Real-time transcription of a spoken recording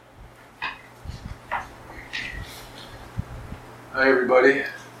Hi, everybody.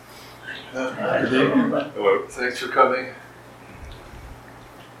 Hello. Thanks for coming.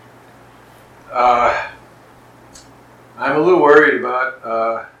 I'm a little worried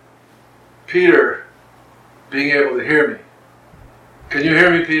about Peter being able to hear me. Can you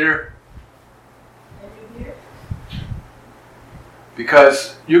hear me, Peter? Can you hear?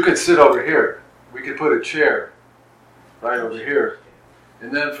 Because you could sit over here. We could put a chair right over here,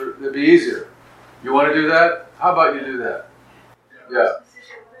 and then it'd be easier. You want to do that? How about you do that? Yeah.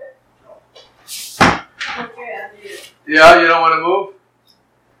 Yeah, you don't want to move?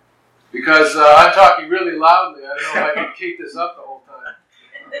 Because I'm talking really loudly. I don't know if I can keep this up the whole time.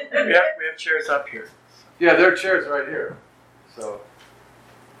 We have chairs up here. Yeah, there are chairs right here. So,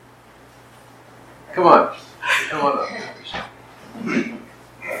 come on. Come on up.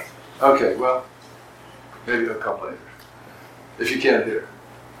 Okay, well, maybe they'll come later. If you can't hear.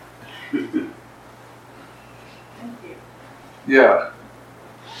 Thank you. Yeah.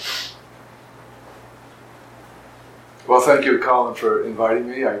 Well, thank you, Colin, for inviting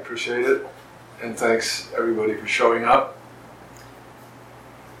me. I appreciate it. And thanks, everybody, for showing up.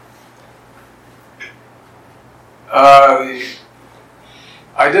 We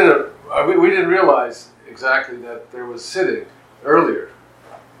didn't realize exactly that there was sitting earlier.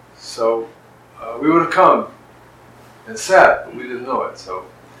 So we would have come and sat, but we didn't know it. So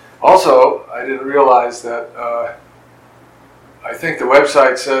also, I didn't realize that I think the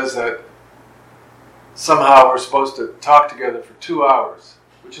website says that somehow we're supposed to talk together for 2 hours,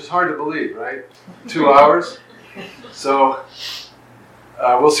 which is hard to believe, right? 2 hours. So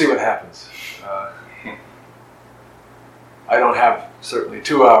we'll see what happens. I don't have certainly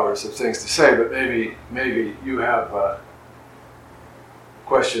 2 hours of things to say, but maybe you have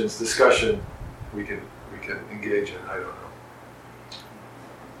questions, discussion we can engage in. I don't know.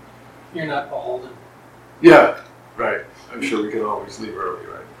 You're not beholden. Yeah, right. I'm sure we can always leave early,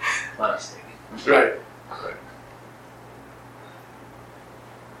 right? Honestly. Right.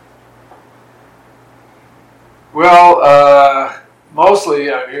 Well,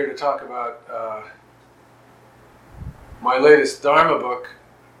 mostly I'm here to talk about my latest Dharma book,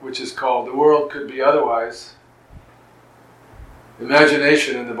 which is called The World Could Be Otherwise,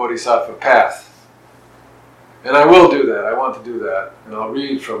 Imagination in the Bodhisattva Path. And I will do that. I want to do that. And I'll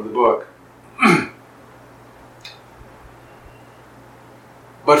read from the book.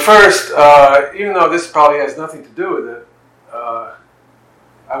 But first, even though this probably has nothing to do with it,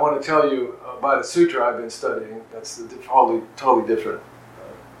 I want to tell you about a sutra I've been studying. That's a totally different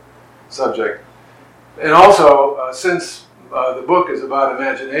subject. And also, since the book is about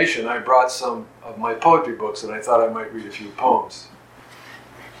imagination, I brought some of my poetry books, and I thought I might read a few poems.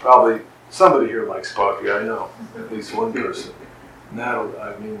 Probably somebody here likes poetry, I know. At least one person.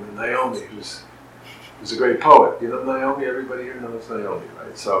 Naomi, who's a great poet. You know Naomi? Everybody here knows Naomi,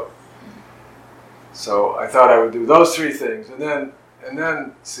 right? So I thought I would do those three things, and then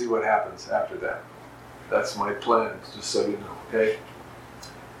see what happens after that. That's my plan, just so you know, okay?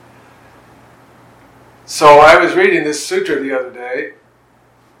 So I was reading this sutra the other day,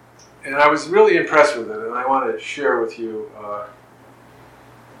 and I was really impressed with it, and I want to share with you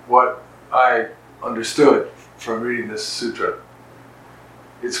what I understood from reading this sutra.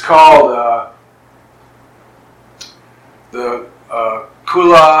 It's called the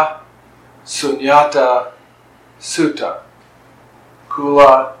Kula Sunyata Sutta.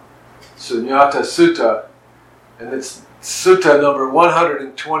 Kula Sunyata Sutta, and it's sutta number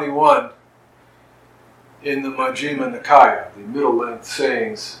 121 in the Majjhima Nikaya, the middle-length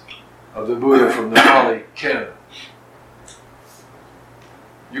sayings of the Buddha from the Pali Canon.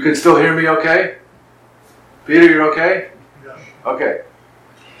 You can still hear me okay? Peter, you're okay? Yeah. Okay.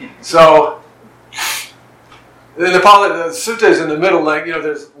 So, the sutta is in the middle length. You know,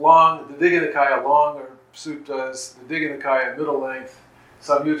 there's the Digha Nikaya, longer suttas, the Digha Nikaya, middle length,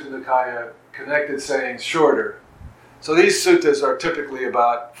 Samyutta Nikaya, connected sayings, shorter. So these suttas are typically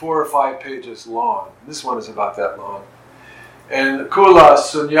about 4 or 5 pages long. This one is about that long. And Kula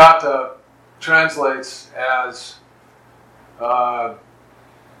Sunyata translates as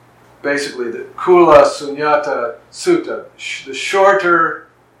basically the Kula Sunyata Sutta, the shorter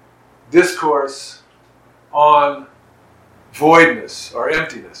discourse on voidness or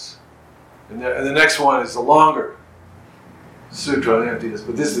emptiness. And the next one is the longer sutra on emptiness,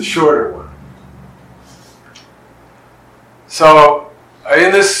 but this is the shorter one. So,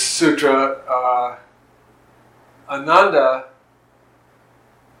 in this sutra, Ananda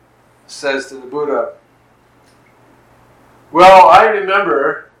says to the Buddha, well, I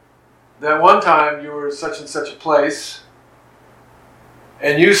remember that one time you were such and such a place,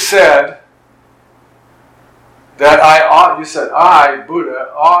 and you said that you said, I,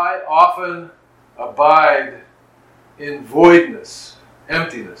 Buddha, I often abide in voidness,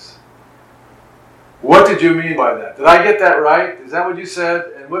 emptiness. What did you mean by that? Did I get that right? Is that what you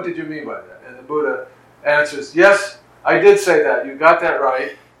said? And what did you mean by that? And the Buddha answers, yes, I did say that. You got that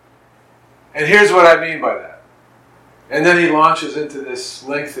right. And here's what I mean by that. And then he launches into this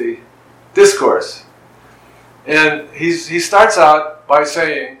lengthy discourse. And he starts out by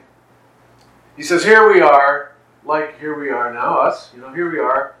saying, he says, here we are, like here we are now, us, here we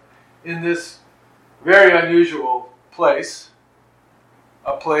are, in this very unusual place,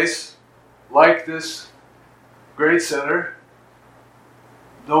 a place like this great center.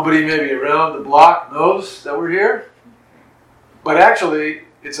 Nobody maybe around the block knows that we're here, but actually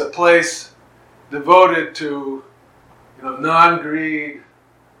it's a place devoted to non-greed,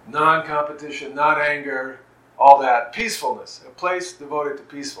 non-competition, not anger, all that, peacefulness, a place devoted to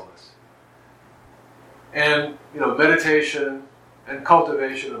peacefulness. And meditation and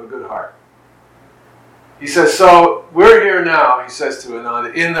cultivation of a good heart. He says, so we're here now, he says to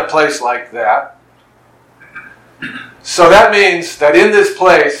Ananda, in a place like that. So that means that in this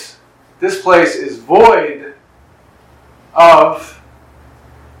place is void of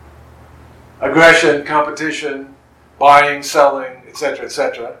aggression, competition, buying, selling, etc.,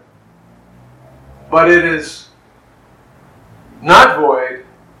 etc. But it is not void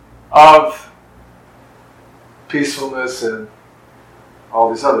of peacefulness and all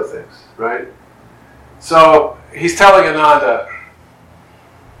these other things, right? So he's telling Ananda,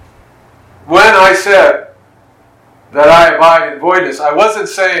 when I said that I abide in voidness, I wasn't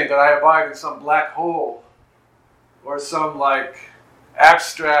saying that I abide in some black hole or some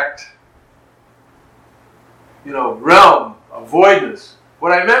abstract, realm of voidness.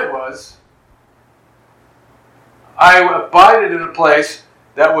 What I meant was, I abided in a place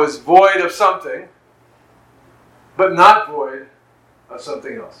that was void of something, but not void of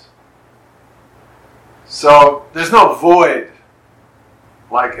something else. So there's no void,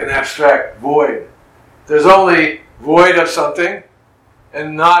 like an abstract void. There's only void of something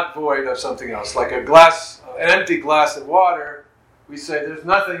and not void of something else. Like an empty glass of water, we say there's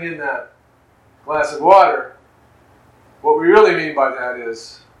nothing in that glass of water. What we really mean by that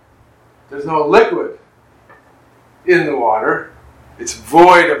is there's no liquid in the water. It's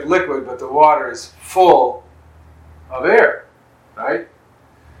void of liquid, but the water is full of air, right?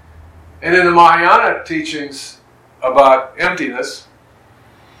 And in the Mahayana teachings about emptiness,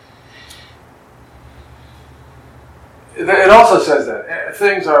 it also says that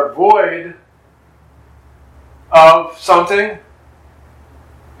things are void of something,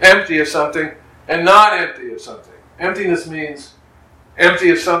 empty of something, and not empty of something. Emptiness means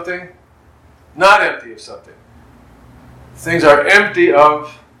empty of something, not empty of something. Things are empty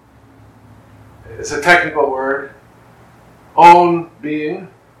of, it's a technical word, own being.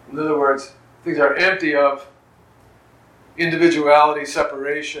 In other words, things are empty of individuality,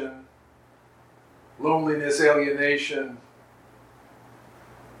 separation, loneliness, alienation,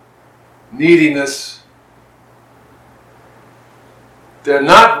 neediness. They're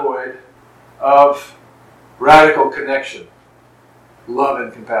not void of radical connection, love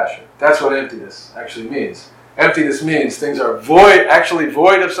and compassion. That's what emptiness actually means. Emptiness means things are void, actually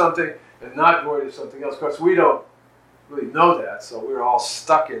void of something and not void of something else. Of course, we don't really know that, so we're all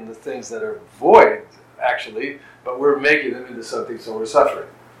stuck in the things that are void, actually, but we're making them into something, so we're suffering.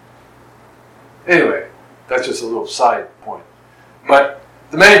 Anyway, that's just a little side point. But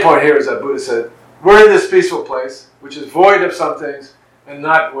the main point here is that Buddha said, we're in this peaceful place, which is void of some things and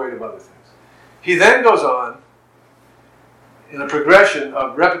not void of other things. He then goes on in a progression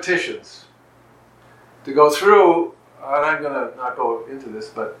of repetitions to go through, and I'm going to not go into this,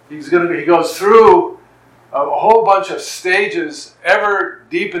 but he goes through a whole bunch of stages, ever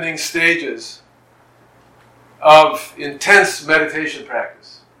deepening stages of intense meditation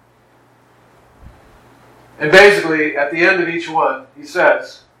practice. And basically, at the end of each one, he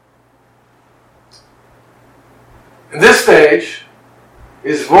says, this stage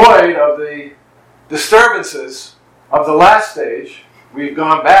is void of the disturbances of the last stage. We've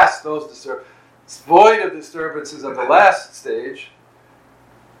gone past those disturbances. It's void of disturbances of the last stage,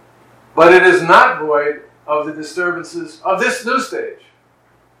 but it is not void of the disturbances of this new stage.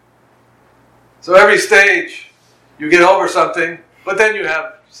 So every stage, you get over something, but then you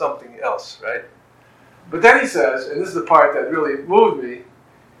have something else, right? But then he says, and this is the part that really moved me,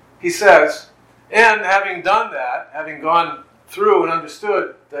 he says, and having done that, having gone through and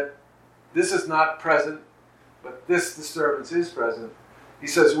understood that this is not present, but this disturbance is present, he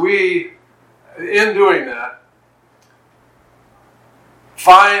says, we, in doing that,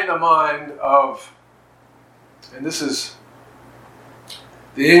 find a mind of and this is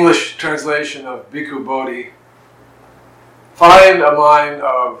the English translation of Bhikkhu Bodhi, find a mind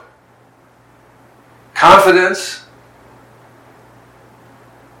of confidence,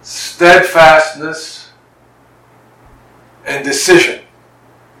 steadfastness, and decision.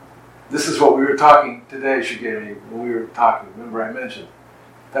 This is what we were talking today, she gave me, when we were talking. Remember I mentioned.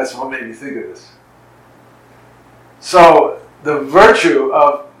 That's what made me think of this. So, the virtue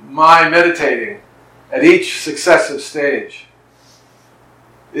of my meditating at each successive stage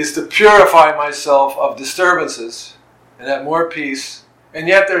is to purify myself of disturbances and have more peace. And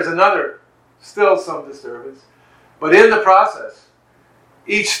yet there's still some disturbance. But in the process,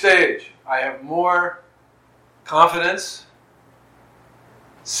 each stage, I have more confidence,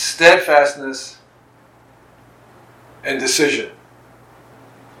 steadfastness, and decision.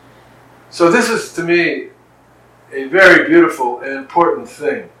 So this is, to me, a very beautiful and important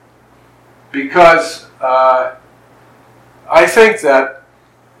thing, because I think that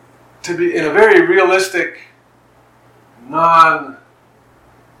to be in a very realistic,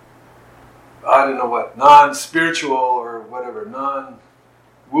 non-spiritual or whatever,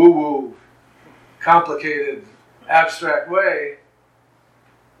 non-woo-woo, complicated, abstract way,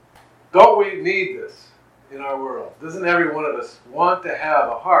 don't we need this in our world? Doesn't every one of us want to have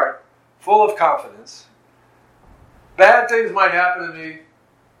a heart full of confidence? Bad things might happen to me.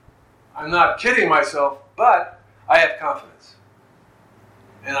 I'm not kidding myself, but I have confidence.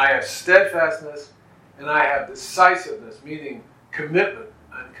 And I have steadfastness, and I have decisiveness, meaning commitment.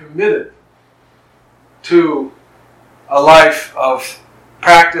 I'm committed to a life of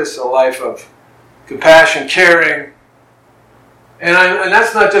practice, a life of compassion, caring. And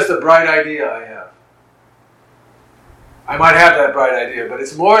that's not just a bright idea I have. I might have that bright idea, but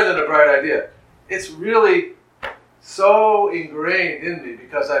it's more than a bright idea. It's really so ingrained in me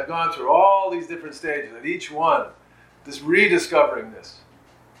because I've gone through all these different stages, at each one, this rediscovering this.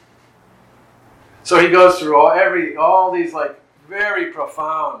 So he goes through all these like very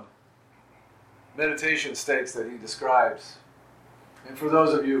profound meditation states that he describes. And for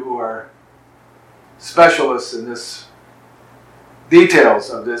those of you who are specialists in this,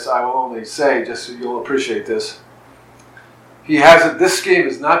 details of this, I will only say, just so you'll appreciate this. He has it. This scheme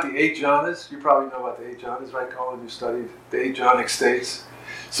is not the 8 jhanas. You probably know about the 8 jhanas, right, Colin? You studied the 8 jhanic states.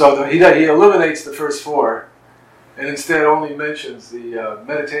 So he eliminates the first 4, and instead only mentions the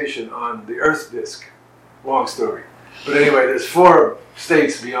meditation on the earth disk. Long story. But anyway, there's 4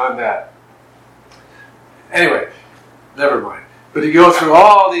 states beyond that. Anyway, never mind. But you go through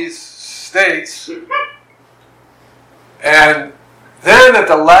all these states, and then at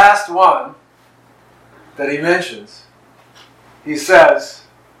the last one that he mentions, he says,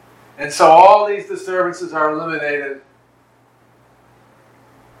 and so all these disturbances are eliminated,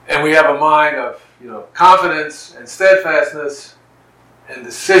 and we have a mind of, confidence and steadfastness and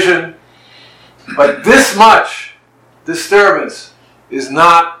decision. But this much disturbance is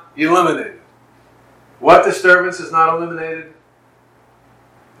not eliminated. What disturbance is not eliminated?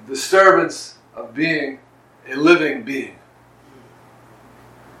 The disturbance of being a living being.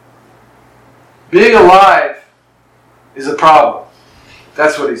 Being alive is a problem.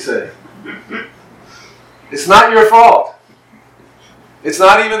 That's what he's saying. It's not your fault. It's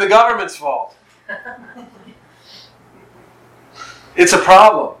not even the government's fault. It's a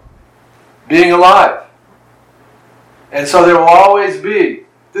problem. Being alive. And so there will always be.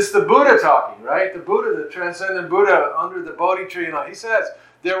 This is the Buddha talking, right? The Buddha, the transcendent Buddha under the Bodhi tree. And all. He says,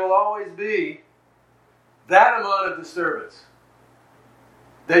 there will always be that amount of disturbance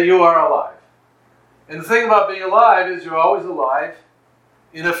that you are alive. And the thing about being alive is you're always alive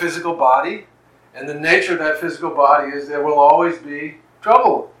in a physical body. And the nature of that physical body is there will always be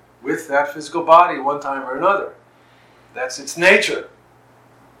trouble with that physical body one time or another. That's its nature.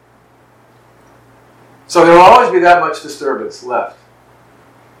 So there will always be that much disturbance left.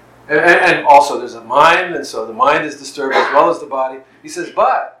 And also there's a mind, and so the mind is disturbed as well as the body. He says,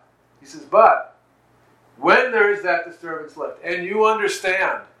 but, when there is that disturbance left, and you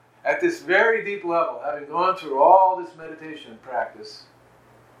understand at this very deep level, having gone through all this meditation practice,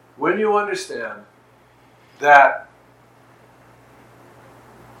 when you understand that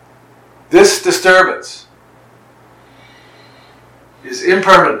this disturbance is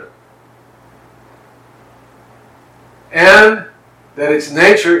impermanent, and that its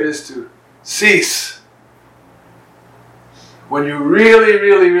nature is to cease, when you really,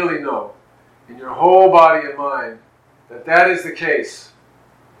 really, really know in your whole body and mind that that is the case,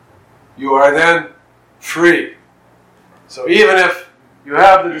 you are then free. So even if you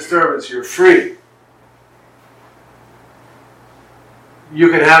have the disturbance, you're free. You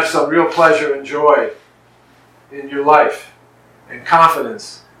can have some real pleasure and joy in your life, and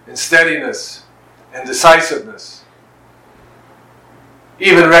confidence, and steadiness, and decisiveness.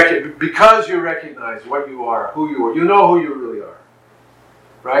 Even because you recognize what you are, who you are. You know who you really are,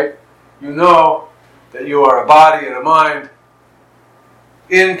 right? You know that you are a body and a mind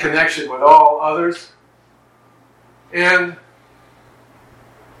in connection with all others, and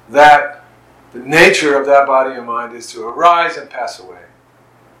that the nature of that body and mind is to arise and pass away.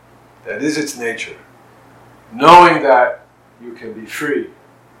 That is its nature. Knowing that you can be free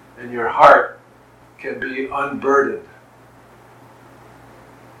and your heart can be unburdened.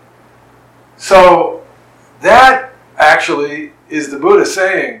 So that actually is the Buddha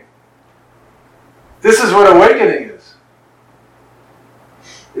saying, this is what awakening is.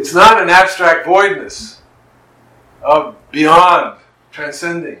 It's not an abstract voidness of beyond,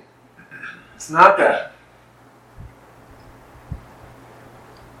 transcending. It's not that.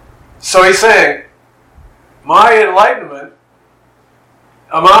 So he's saying, my enlightenment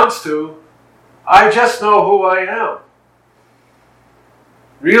amounts to, I just know who I am.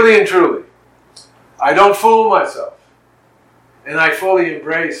 Really and truly. I don't fool myself. And I fully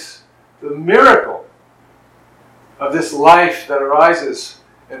embrace the miracle of this life that arises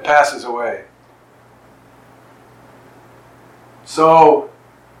and passes away. So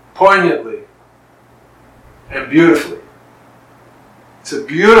poignantly and beautifully. It's a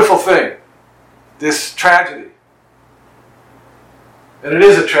beautiful thing, this tragedy. And it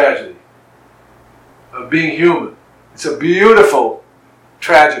is a tragedy of being human. It's a beautiful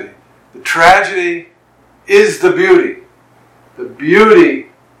tragedy. The tragedy is the beauty. The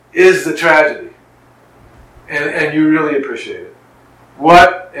beauty is the tragedy. And you really appreciate it.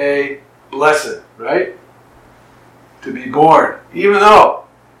 What a blessing, right? To be born, even though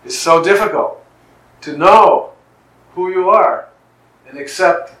it's so difficult to know who you are and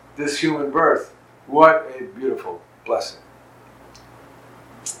accept this human birth. What a beautiful blessing.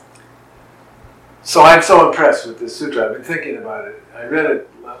 So I'm so impressed with this sutra. I've been thinking about it. I read it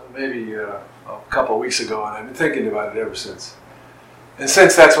maybe a couple of weeks ago, and I've been thinking about it ever since. And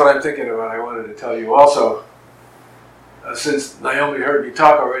since that's what I'm thinking about, I wanted to tell you also, since Naomi heard me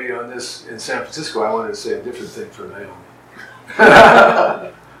talk already on this in San Francisco, I wanted to say a different thing for Naomi.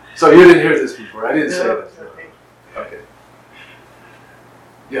 So you didn't hear this before. I didn't say that. Okay.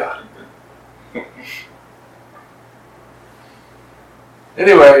 Yeah.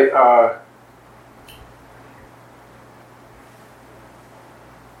 Anyway,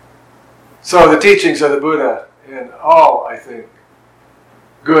 so the teachings of the Buddha and all, I think,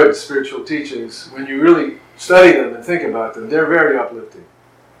 good spiritual teachings, when you really study them and think about them, they're very uplifting.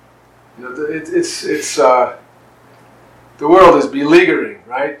 You know, the world is beleaguering,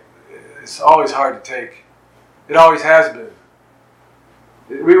 right? It's always hard to take. It always has been.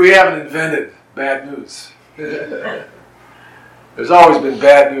 We haven't invented bad news. There's always been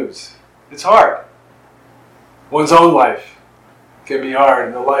bad news. It's hard. One's own life can be hard,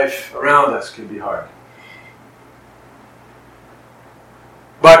 and the life around us can be hard.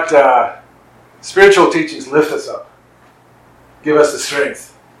 But spiritual teachings lift us up, give us the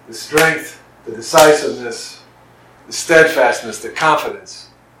strength, the decisiveness, the steadfastness, the confidence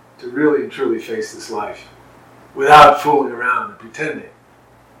to really and truly face this life without fooling around and pretending.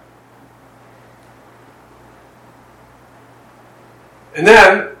 And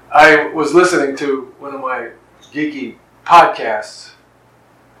then I was listening to one of my geeky podcasts.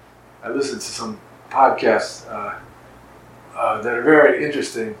 I listened to some podcasts that are very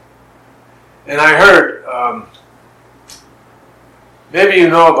interesting. And I heard, maybe you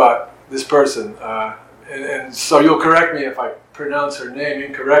know about this person, and so you'll correct me if I pronounce her name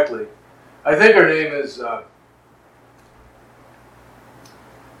incorrectly. I think her name is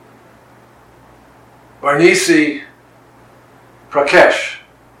Varnisi Prakesh.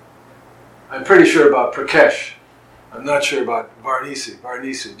 I'm pretty sure about Prakesh. I'm not sure about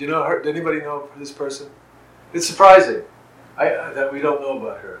Varnisi. Do you know her? Did anybody know this person? It's surprising that we don't know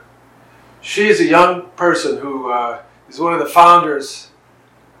about her. She is a young person who is one of the founders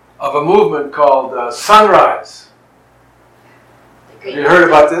of a movement called Sunrise. Have you heard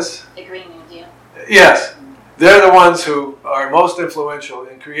about this? The Green New Deal. Yes. They're the ones who are most influential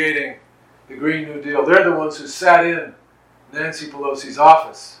in creating the Green New Deal. They're the ones who sat in Nancy Pelosi's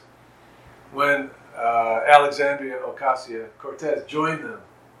office when Alexandria Ocasio-Cortez joined them,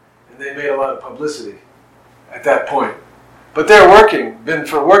 and they made a lot of publicity at that point. But they're working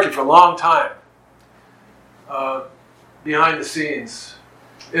for a long time behind the scenes,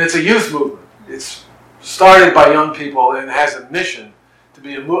 and it's a youth movement. It's started by young people and has a mission to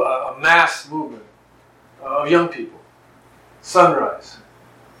be a mass movement of young people. Sunrise.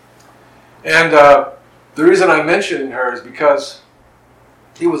 And The reason I'm mentioning her is because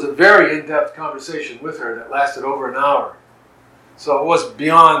it was a very in-depth conversation with her that lasted over an hour. So it was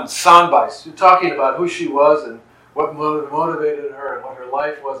beyond sound bites. You're talking about who she was and what motivated her and what her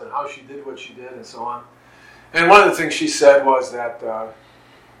life was and how she did what she did and so on. And one of the things she said was that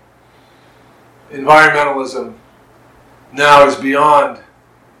environmentalism now is beyond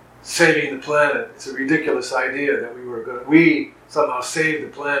saving the planet. It's a ridiculous idea that we somehow save the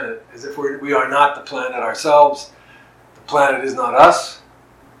planet as if we are not the planet ourselves. The planet is not us.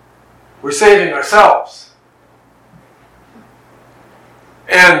 We're saving ourselves.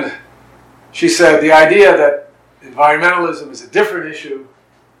 And she said the idea that environmentalism is a different issue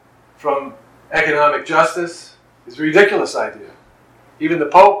from economic justice is a ridiculous idea. Even the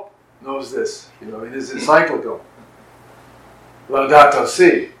Pope knows this, in his encyclical, Laudato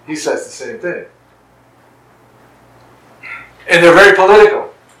Si. He says the same thing. And they're very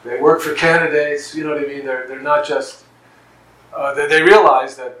political. They work for candidates, you know what I mean? They're not just... they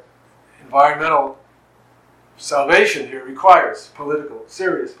realize that environmental salvation here requires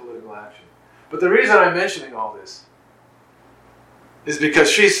serious political action. But the reason I'm mentioning all this is because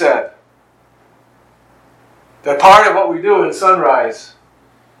she said that part of what we do in Sunrise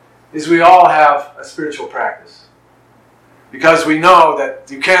is we all have a spiritual practice. Because we know that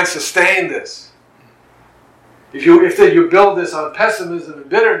you can't sustain this. If you build this on pessimism and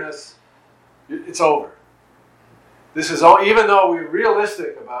bitterness, it's over. This is all, even though we're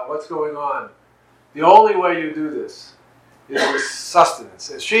realistic about what's going on, the only way you do this is with sustenance.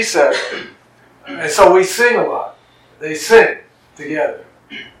 As she said, and so we sing a lot. They sing together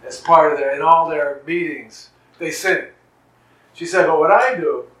as part of in all their meetings, they sing. She said, but what I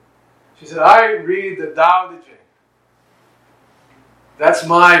do, she said, I read the Tao Te Ching. That's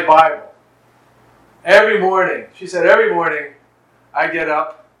my Bible. Every morning, she said, every morning I get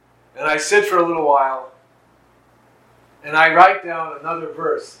up and I sit for a little while and I write down another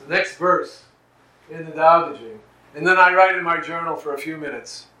verse, the next verse in the Tao Te Ching. And then I write in my journal for a few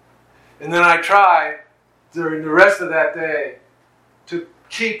minutes. And then I try during the rest of that day to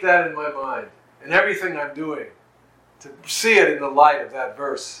keep that in my mind and everything I'm doing, to see it in the light of that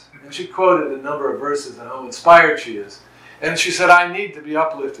verse. And she quoted a number of verses and how inspired she is. And she said, I need to be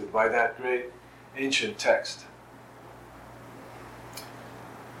uplifted by that great ancient text.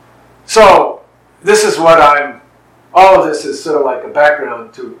 So, this is all of this is sort of like a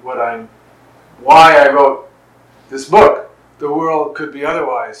background to why I wrote this book, The World Could Be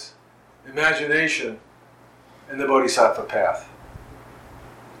Otherwise, Imagination and the Bodhisattva Path.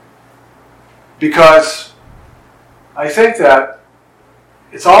 Because I think that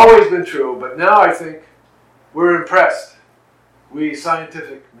it's always been true, but now I think we're impressed. We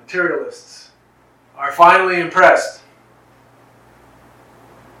scientific materialists are finally impressed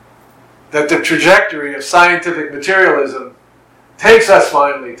that the trajectory of scientific materialism takes us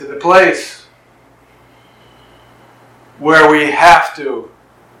finally to the place where we have to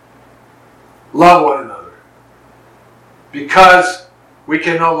love one another, because we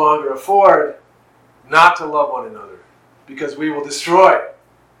can no longer afford not to love one another, because we will destroy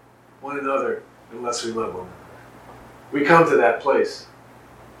one another unless we love one another. We come to that place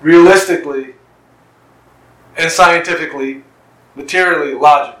realistically and scientifically, materially,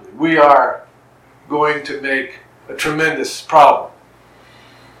 logically. We are going to make a tremendous problem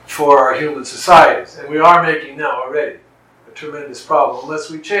for our human societies, and we are making now already a tremendous problem unless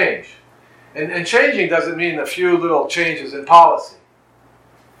we change. And changing doesn't mean a few little changes in policy.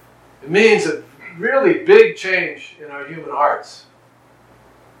 It means a really big change in our human hearts.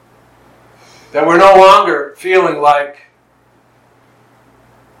 That we're no longer feeling like,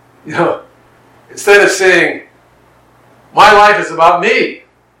 instead of saying, my life is about me,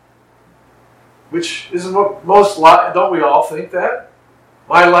 which isn't what don't we all think that?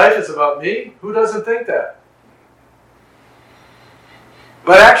 My life is about me? Who doesn't think that?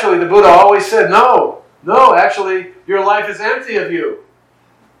 But actually, the Buddha always said, no, actually, your life is empty of you.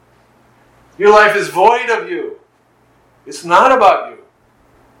 Your life is void of you. It's not about you.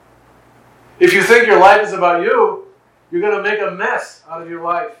 If you think your life is about you, you're going to make a mess out of your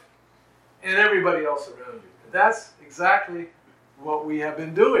life and everybody else around you. And that's exactly what we have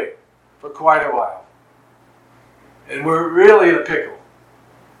been doing for quite a while. And we're really in a pickle.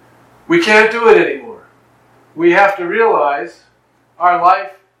 We can't do it anymore. We have to realize our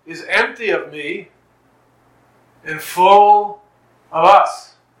life is empty of me and full of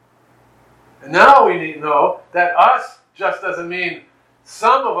us. And now we need to know that us just doesn't mean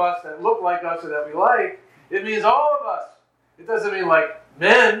some of us that look like us or that we like. It means all of us. It doesn't mean like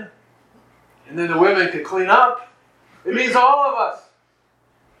men, and then the women can clean up. It means all of us.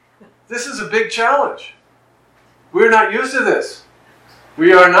 This is a big challenge. We're not used to this.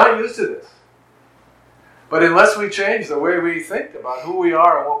 We are not used to this. But unless we change the way we think about who we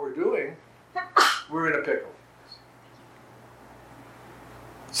are and what we're doing, we're in a pickle.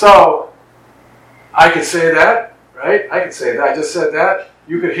 So, I could say that, right? I could say that. I just said that.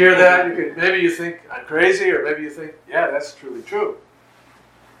 You could hear that. Maybe you think I'm crazy, or maybe you think, yeah, that's truly true.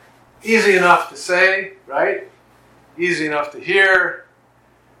 Easy enough to say, right? Easy enough to hear.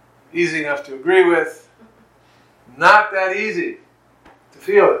 Easy enough to agree with. Not that easy to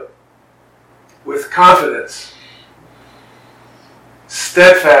feel it. With confidence,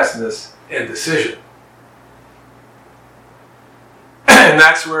 steadfastness, and decision. And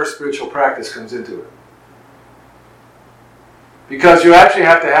that's where spiritual practice comes into it. Because you actually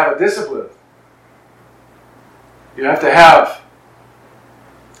have to have a discipline. You have to have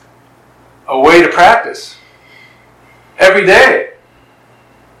a way to practice every day.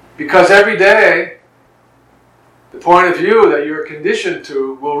 Because every day, the point of view that you're conditioned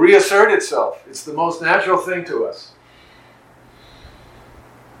to will reassert itself. It's the most natural thing to us.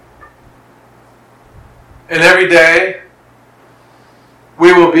 And every day,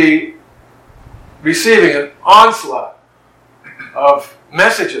 we will be receiving an onslaught of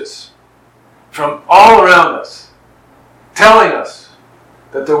messages from all around us, telling us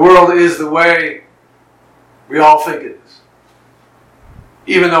that the world is the way we all think it is,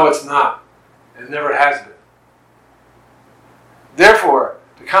 even though it's not, and never has been. Therefore,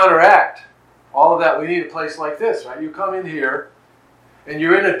 to counteract all of that, we need a place like this, right? You come in here, and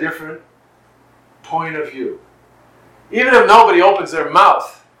you're in a different point of view. Even if nobody opens their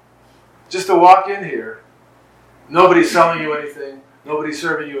mouth, just to walk in here, nobody's selling you anything, nobody's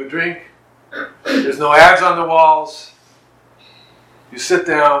serving you a drink, there's no ads on the walls, you sit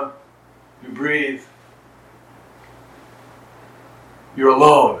down, you breathe, you're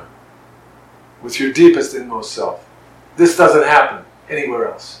alone with your deepest inmost self. This doesn't happen anywhere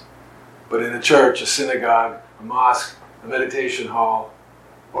else, but in a church, a synagogue, a mosque, a meditation hall,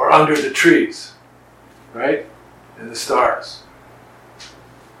 or under the trees, right? And the stars.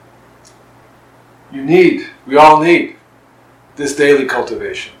 We all need this daily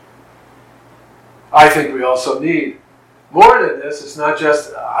cultivation. I think we also need more than this. It's not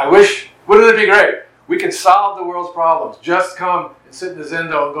just, wouldn't it be great? We can solve the world's problems. Just come and sit in the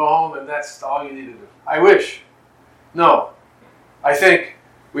zendo and go home, and that's all you need to do. I wish. No. I think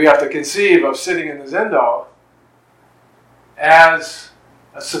we have to conceive of sitting in the zendo as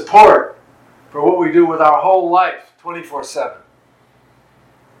a support for what we do with our whole life, 24/7.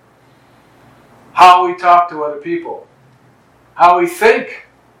 How we talk to other people. How we think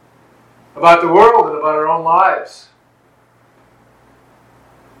about the world and about our own lives.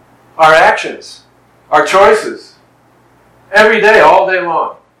 Our actions. Our choices. Every day, all day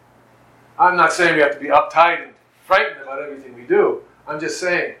long. I'm not saying we have to be uptight and frightened about everything we do. I'm just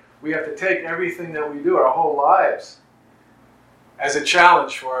saying we have to take everything that we do, our whole lives, as a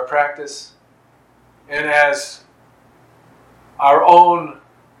challenge for our practice and as our own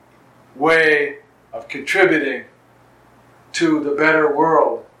way of contributing to the better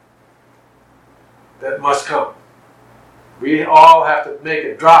world that must come. We all have to make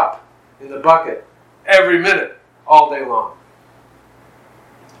a drop in the bucket every minute, all day long.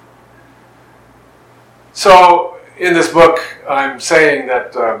 So, in this book, I'm saying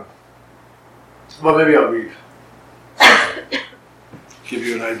that, well, maybe I'll read, give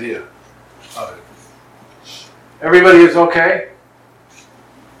you an idea of it. Everybody is okay?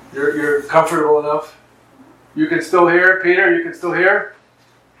 You're comfortable enough? You can still hear? Peter, you can still hear?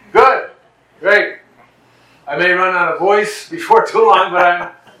 Good. Great. I may run out of voice before too long,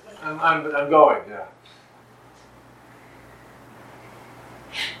 but I'm going, yeah.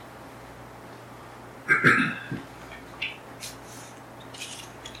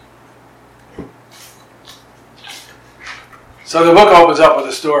 So the book opens up with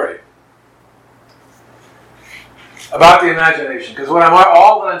a story about the imagination, because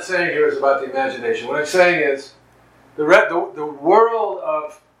all that I'm saying here is about the imagination. What I'm saying is the world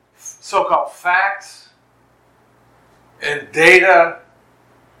of so-called facts and data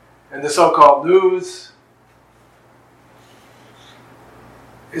and the so-called news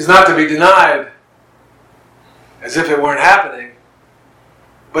is not to be denied as if it weren't happening,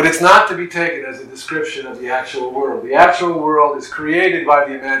 but it's not to be taken as a description of the actual world. The actual world is created by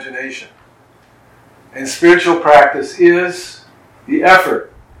the imagination. And spiritual practice is the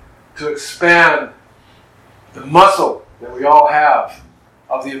effort to expand the muscle that we all have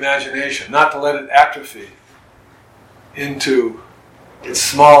of the imagination, not to let it atrophy into its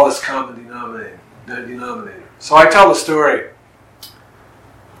smallest common denominator. So I tell the story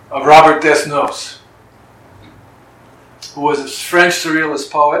of Robert Desnos. who was a French surrealist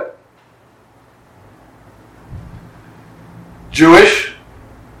poet, Jewish,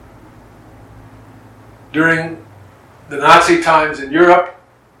 during the Nazi times in Europe.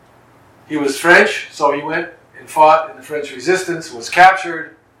 He was French, so he went and fought in the French resistance, was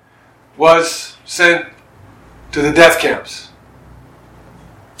captured, was sent to the death camps.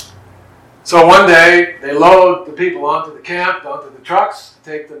 So one day, they load the people onto the camp, onto the trucks,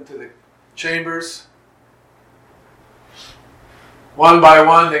 take them to the chambers. One by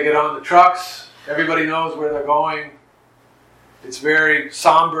one, they get on the trucks. Everybody knows where they're going. It's very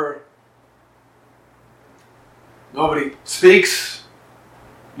somber. Nobody speaks.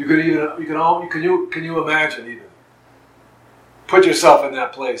 Can you imagine even? Put yourself in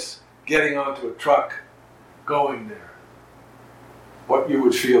that place, getting onto a truck, going there. What you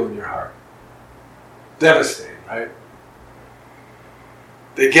would feel in your heart. Devastating, right?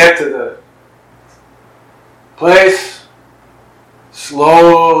 They get to the place,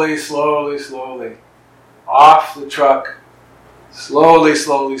 slowly, off the truck,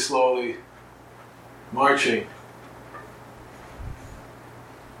 slowly, marching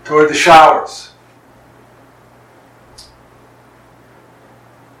toward the showers.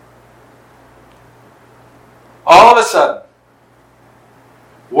 All of a sudden,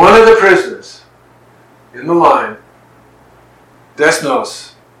 one of the prisoners in the line,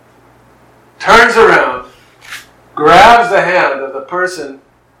 Desnos, turns around, grabs the hand of the person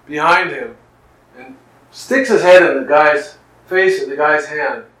behind him, and sticks his head in the guy's face, in the guy's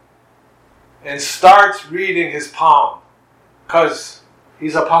hand, and starts reading his palm, because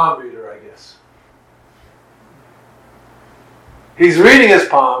he's a palm reader, I guess. He's reading his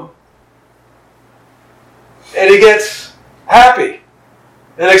palm, and he gets happy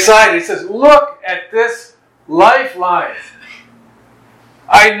and excited. He says, "Look at this lifeline.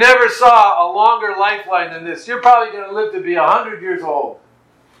 I never saw a longer lifeline than this. You're probably going to live to be 100 years old.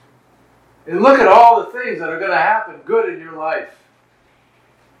 And look at all the things that are going to happen good in your life.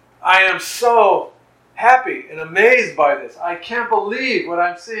 I am so happy and amazed by this. I can't believe what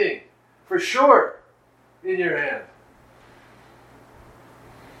I'm seeing. For sure, in your hand."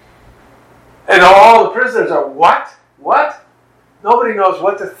 And all the prisoners are, what? What? Nobody knows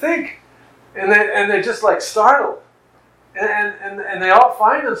what to think. And they're just like startled. And they all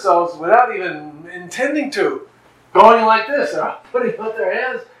find themselves, without even intending to, going like this. They're all putting out their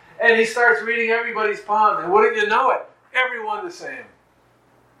hands. And he starts reading everybody's palm. And wouldn't you know it? Everyone the same.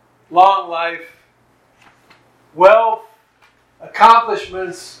 Long life, wealth,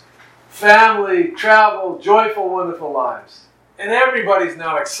 accomplishments, family, travel, joyful, wonderful lives. And everybody's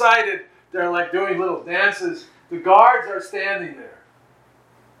now excited. They're like doing little dances. The guards are standing there.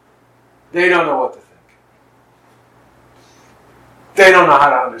 They don't know what to think. They don't know how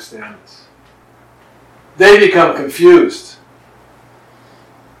to understand this. They become confused.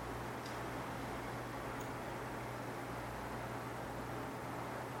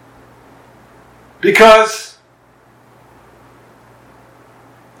 Because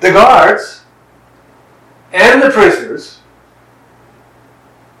the guards and the prisoners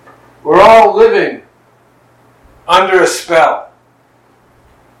were all living under a spell.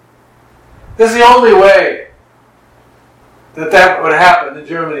 This is the only way that would happen in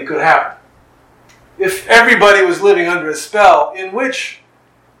Germany could happen. If everybody was living under a spell in which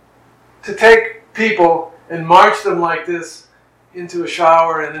to take people and march them like this into a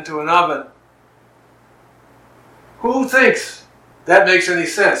shower and into an oven. Who thinks that makes any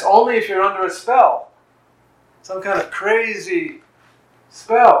sense? Only if you're under a spell. Some kind of crazy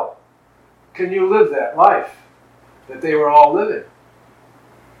spell. Can you live that life that they were all living?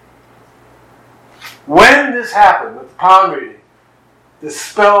 When this happened with the palm reading, the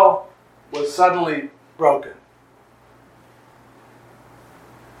spell was suddenly broken.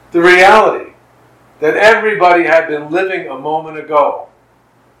 The reality that everybody had been living a moment ago,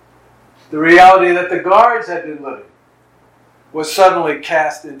 the reality that the guards had been living, was suddenly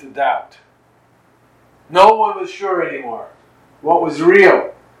cast into doubt. No one was sure anymore what was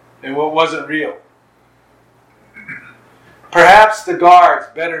real and what wasn't real. Perhaps the guards,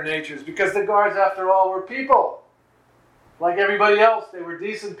 better natures, because the guards, after all, were people. Like everybody else, they were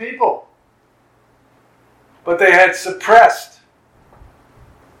decent people. But they had suppressed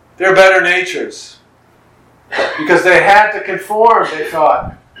their better natures because they had to conform, they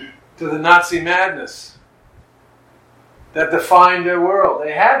thought, to the Nazi madness that defined their world.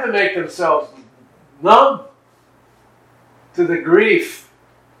 They had to make themselves numb to the grief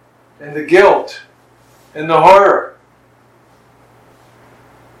and the guilt and the horror.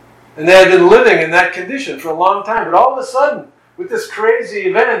 And they had been living in that condition for a long time. But all of a sudden, with this crazy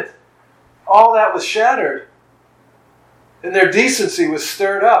event, all that was shattered. and their decency was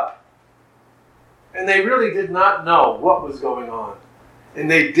stirred up. And they really did not know what was going on. And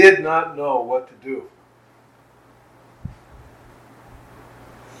they did not know what to do.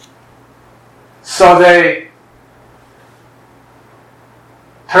 So they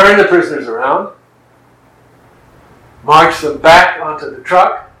turned the prisoners around, marched them back onto the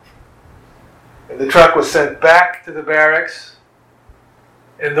truck, and the truck was sent back to the barracks,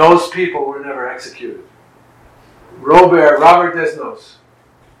 and those people were never executed. Robert Desnos,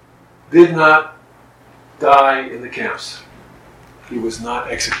 did not die in the camps. He was not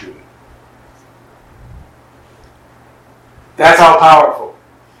executed. That's how powerful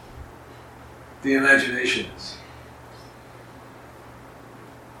the imagination is.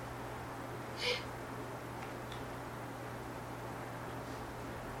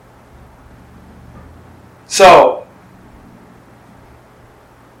 So,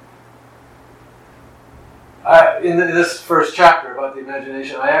 in this first chapter about the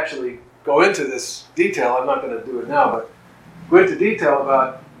imagination, I actually go into this detail. I'm not going to do it now, but go into detail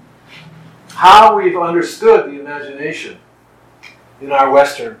about how we've understood the imagination in our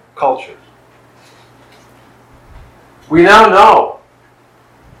Western culture. We now know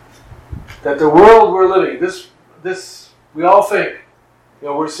that the world we're living in, we all think,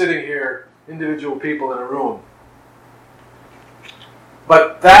 we're sitting here, individual people in a room.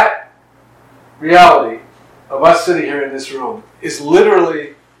 But that reality of us sitting here in this room is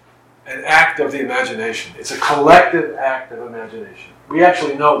literally an act of the imagination. It's a collective act of imagination. We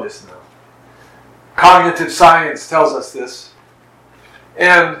actually know this now. Cognitive science tells us this,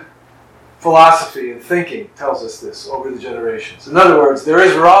 and philosophy and thinking tells us this over the generations. In other words, there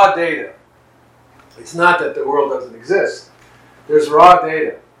is raw data. It's not that the world doesn't exist. There's raw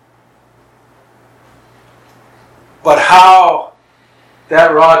data. But how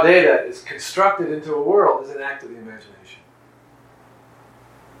that raw data is constructed into a world is an act of the imagination.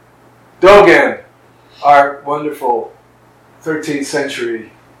 Dogen, our wonderful 13th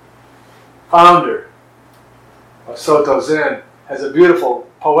century founder of Soto Zen, has a beautiful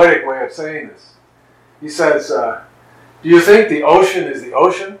poetic way of saying this. He says, do you think the ocean is the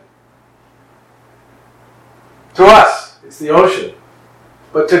ocean? To us, it's the ocean.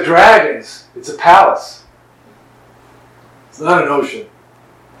 But to dragons, it's a palace. It's not an ocean.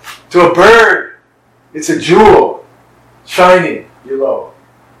 To a bird, it's a jewel, shining below.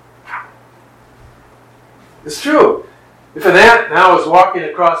 It's true. If an ant now is walking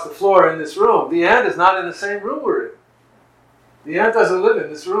across the floor in this room, the ant is not in the same room we're in. The ant doesn't live in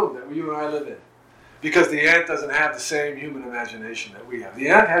this room that you and I live in, because the ant doesn't have the same human imagination that we have. The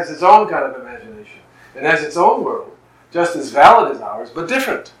ant has its own kind of imagination and has its own world, just as valid as ours, but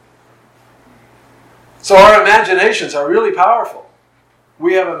different. So our imaginations are really powerful.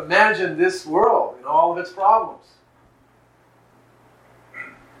 We have imagined this world and all of its problems.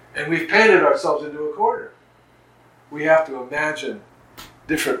 And we've painted ourselves into a corner. We have to imagine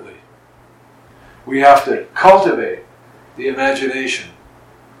differently. We have to cultivate the imagination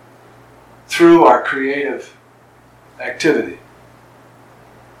through our creative activity.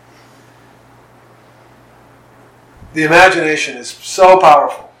 The imagination is so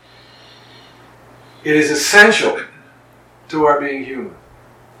powerful. It is essential to our being human.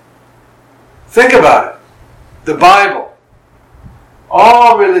 Think about it. The Bible,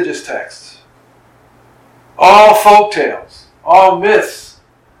 all religious texts, all folk tales, all myths,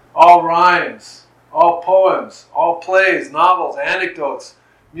 all rhymes, all poems, all plays, novels, anecdotes,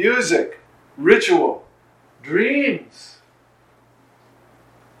 music, ritual, dreams.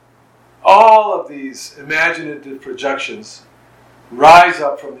 All of these imaginative projections rise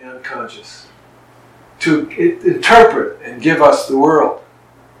up from the unconscious to interpret and give us the world,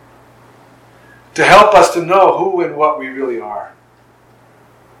 to help us to know who and what we really are.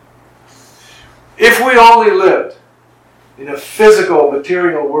 If we only lived in a physical,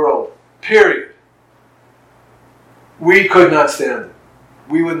 material world, period, we could not stand it.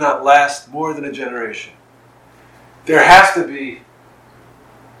 We would not last more than a generation. There has to be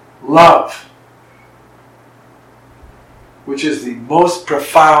love, which is the most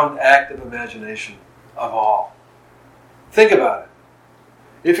profound act of imagination of all. Think about it.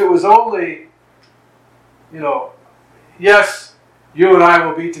 If it was only, yes, you and I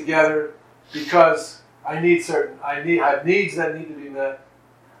will be together because I have needs that need to be met.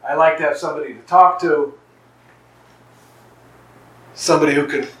 I like to have somebody to talk to, somebody who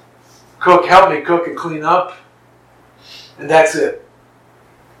can help me cook and clean up, and that's it.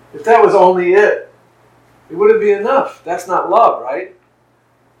 If that was only it, it wouldn't be enough. That's not love, right?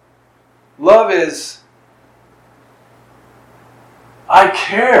 Love is, I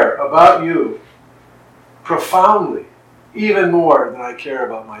care about you profoundly, even more than I care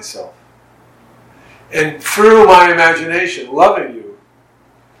about myself. And through my imagination, loving you,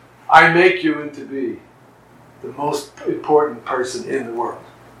 I make you into be the most important person in the world.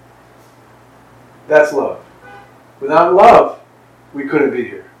 That's love. Without love, we couldn't be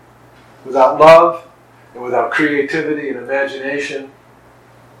here. Without love, and without creativity and imagination,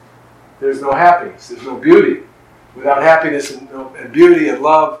 there's no happiness, there's no beauty. Without happiness and beauty and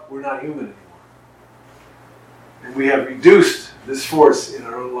love, we're not human anymore. And we have reduced this force in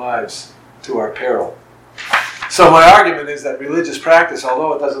our own lives to our peril. So my argument is that religious practice,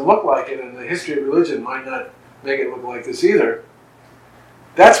 although it doesn't look like it, and the history of religion might not make it look like this either,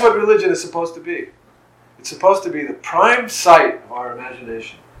 that's what religion is supposed to be. It's supposed to be the prime site of our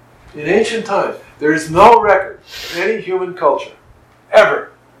imagination. In ancient times, there is no record of any human culture,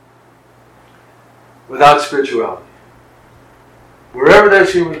 ever, without spirituality. Wherever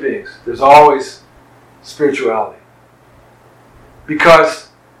there's human beings, there's always spirituality. Because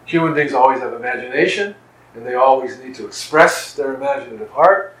human beings always have imagination, and they always need to express their imaginative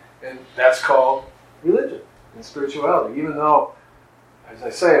heart, and that's called religion and spirituality. Even though, as I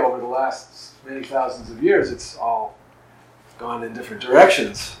say, over the last many thousands of years, it's all gone in different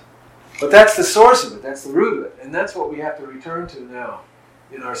directions. But that's the source of it, that's the root of it, and that's what we have to return to now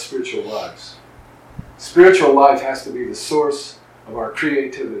in our spiritual lives. Spiritual life has to be the source of our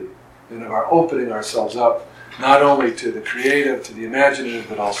creativity and of our opening ourselves up, not only to the creative, to the imaginative,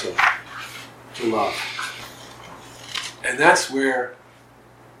 but also to love. And that's where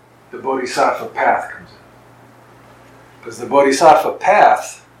the Bodhisattva path comes in. Because the Bodhisattva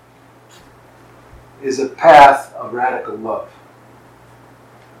path is a path of radical love.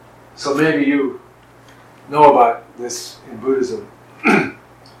 So maybe you know about this in Buddhism.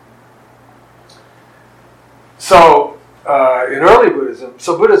 So in early Buddhism,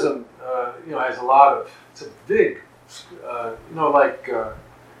 Buddhism has a lot of, it's a big, like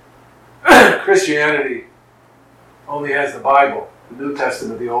Christianity only has the Bible, the New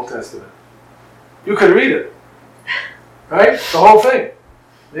Testament, the Old Testament. You could read it, right? The whole thing.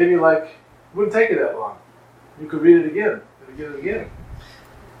 Maybe it wouldn't take you that long. You could read it again and again and again.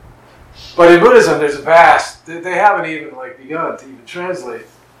 But in Buddhism, there's a vast, they haven't even begun to even translate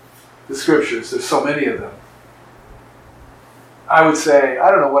the scriptures. There's so many of them. I would say,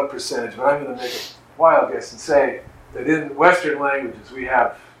 I don't know what percentage, but I'm going to make a wild guess and say that in Western languages we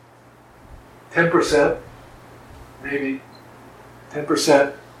have 10%, maybe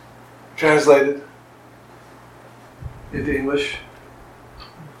 10% translated into English.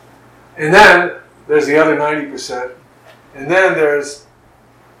 And then there's the other 90%. And then there's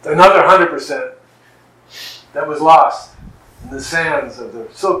another 100% that was lost in the sands of the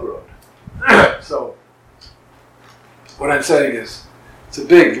Silk Road. So, what I'm saying is, it's a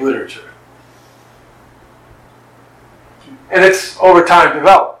big literature. And it's over time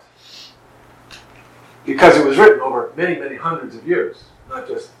developed. Because it was written over many, many hundreds of years. Not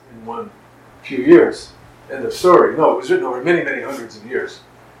just in one few years. End of story. No, it was written over many, many hundreds of years.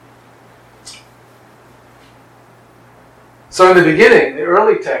 So in the beginning, the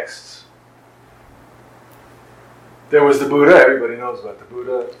early texts, there was the Buddha. Everybody knows about the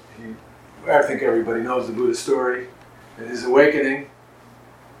Buddha. I think everybody knows the Buddha story and his awakening.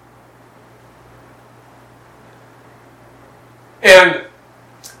 And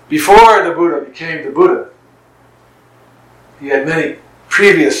before the Buddha became the Buddha, he had many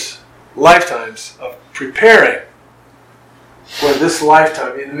previous lifetimes of preparing for this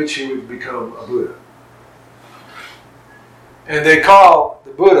lifetime in which he would become a Buddha. And they call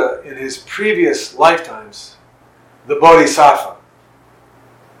the Buddha in his previous lifetimes the Bodhisattva.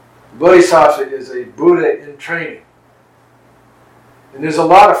 The Bodhisattva is a Buddha in training. And there's a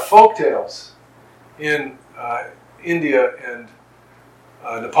lot of folk tales in India and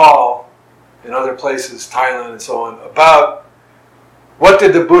Nepal and other places, Thailand and so on, about what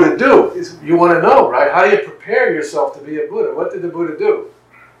did the Buddha do? You want to know, right? How do you prepare yourself to be a Buddha? What did the Buddha do?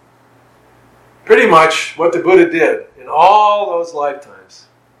 Pretty much what the Buddha did in all those lifetimes.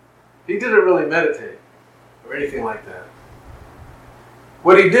 He didn't really meditate or anything like that.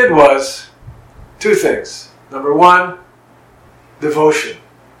 What he did was two things. Number one, devotion.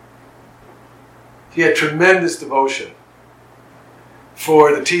 He had tremendous devotion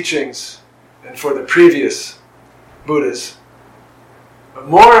for the teachings and for the previous Buddhas. But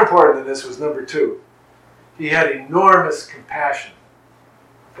more important than this was number two. He had enormous compassion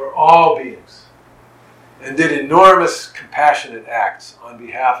for all beings and did enormous compassionate acts on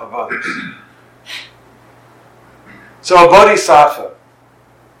behalf of others. So a bodhisattva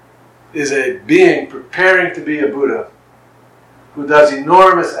is a being preparing to be a Buddha who does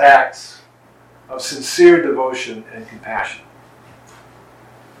enormous acts of sincere devotion and compassion.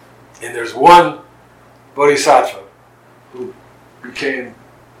 And there's one bodhisattva who became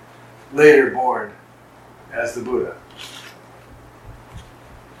later born as the Buddha.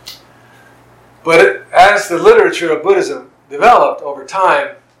 But as the literature of Buddhism developed over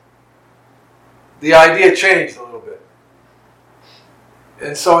time, the idea changed a little bit.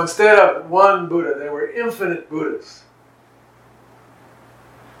 And so instead of one Buddha, there were infinite Buddhas.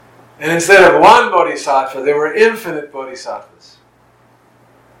 And instead of one bodhisattva, there were infinite bodhisattvas.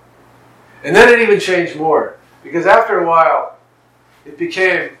 And then it even changed more, because after a while, it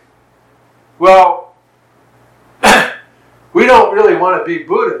became, well, we don't really want to be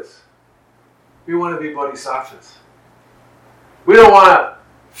Buddhas. We want to be bodhisattvas. We don't want to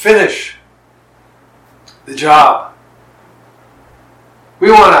finish the job.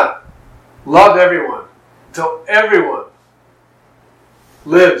 We want to love everyone until everyone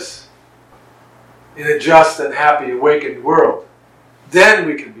lives in a just and happy awakened world. Then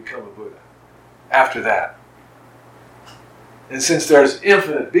we can become a Buddha after that. And since there's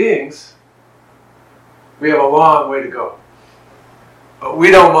infinite beings, we have a long way to go. But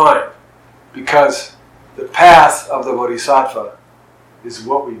we don't mind, because the path of the Bodhisattva is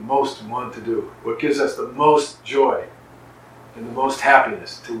what we most want to do, what gives us the most joy and the most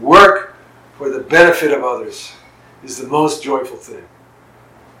happiness. To work for the benefit of others is the most joyful thing.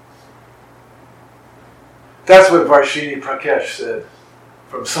 That's what Varshini Prakesh said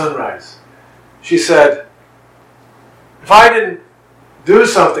from Sunrise. She said, if I didn't do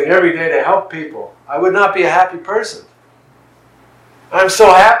something every day to help people, I would not be a happy person. I'm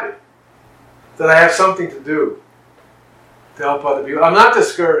so happy that I have something to do to help other people. I'm not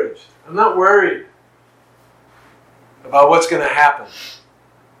discouraged. I'm not worried about what's going to happen.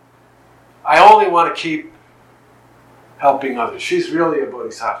 I only want to keep helping others. She's really a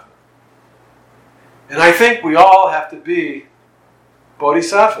bodhisattva. And I think we all have to be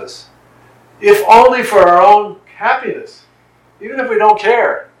bodhisattvas, if only for our own happiness. Even if we don't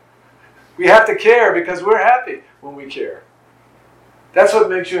care. We have to care because we're happy when we care. That's what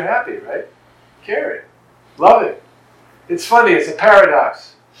makes you happy, right? Caring. Loving. It's funny, it's a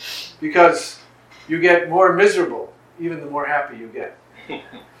paradox. Because you get more miserable even the more happy you get.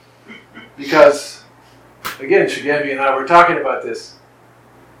 Because, again, Shigembi and I were talking about this.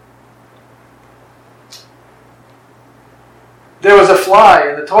 There was a fly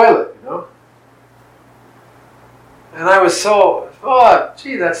in the toilet, you know? And I was so, oh,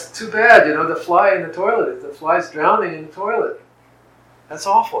 gee, that's too bad, you know, the fly in the toilet. The fly's drowning in the toilet. That's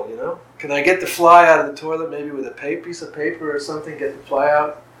awful, you know? Can I get the fly out of the toilet, maybe with a piece of paper or something, get the fly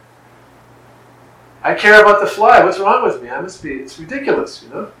out? I care about the fly. What's wrong with me? It's ridiculous, you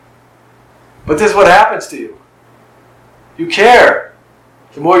know? But this is what happens to you. You care.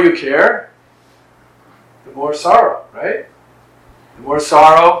 The more you care, the more sorrow, right? The more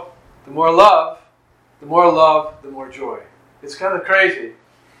sorrow, the more love. The more love, the more joy. It's kind of crazy,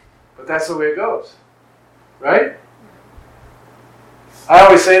 but that's the way it goes, right? I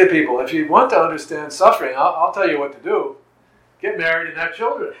always say to people, if you want to understand suffering, I'll tell you what to do. Get married and have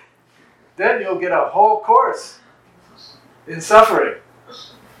children. Then you'll get a whole course in suffering.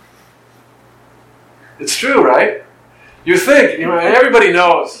 It's true, right? You think, you know, and everybody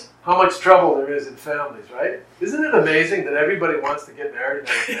knows how much trouble there is in families, right? Isn't it amazing that everybody wants to get married and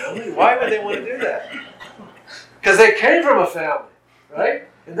have a family? Why would they want to do that? Because they came from a family, right?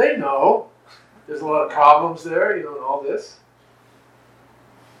 And they know there's a lot of problems there, you know, and all this.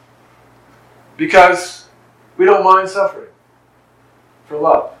 Because we don't mind suffering for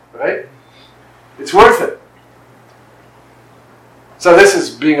love, right? It's worth it. So this is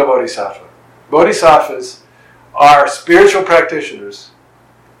being a bodhisattva. Bodhisattvas are spiritual practitioners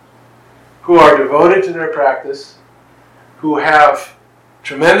who are devoted to their practice, who have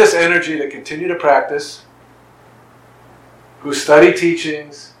tremendous energy to continue to practice, who study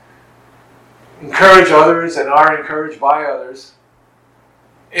teachings, encourage others and are encouraged by others,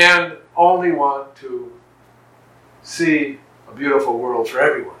 and only want to see a beautiful world for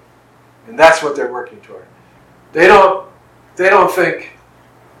everyone. And that's what they're working toward. They don't think,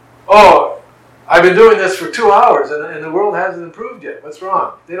 oh, I've been doing this for 2 hours and the world hasn't improved yet. What's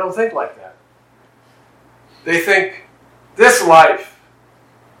wrong? They don't think like that. They think, this life,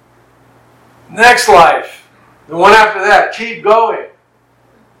 next life, the one after that, keep going.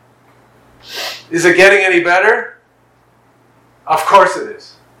 Is it getting any better? Of course it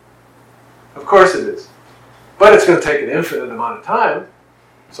is. Of course it is. But it's going to take an infinite amount of time.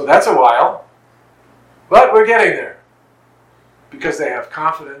 So that's a while. But we're getting there. Because they have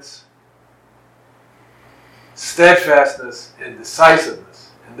confidence, steadfastness, and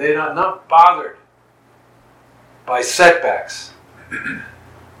decisiveness. And they are not bothered by setbacks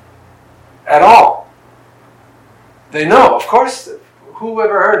at all. They know, of course, who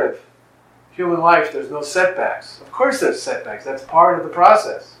ever heard of human life, there's no setbacks. Of course there's setbacks, that's part of the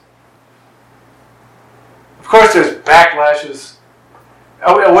process. Of course there's backlashes.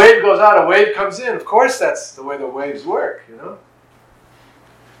 A wave goes out, a wave comes in. Of course that's the way the waves work, you know.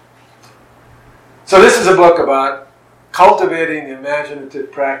 So this is a book about cultivating the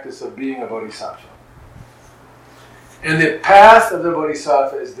imaginative practice of being a bodhisattva. And the path of the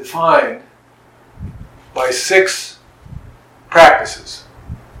bodhisattva is defined by 6 practices.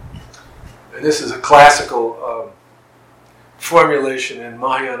 And this is a classical formulation in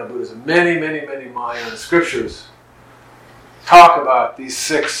Mahayana Buddhism. Many, many, many Mahayana scriptures talk about these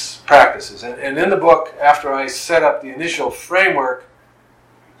 6 practices. And in the book, after I set up the initial framework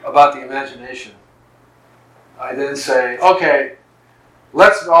about the imagination, I then say, okay,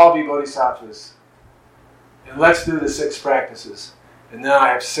 let's all be bodhisattvas, and let's do the 6 practices. And now I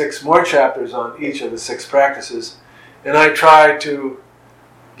have 6 more chapters on each of the 6 practices, and I try to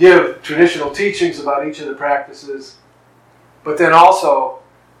give traditional teachings about each of the practices, but then also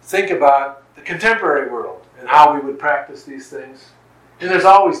think about the contemporary world and how we would practice these things. And there's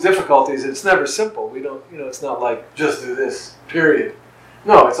always difficulties. It's never simple. We don't, it's not like just do this, period.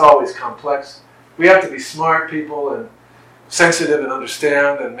 No, it's always complex. We have to be smart people and sensitive and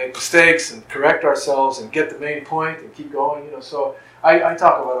understand and make mistakes and correct ourselves and get the main point and keep going. So I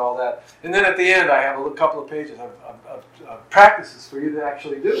talk about all that. And then at the end, I have a couple of pages of practices for you to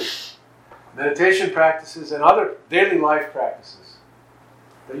actually do. Meditation practices and other daily life practices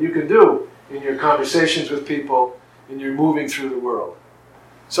that you can do in your conversations with people, in your moving through the world.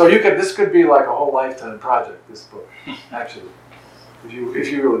 So this could be like a whole lifetime project, this book, actually, if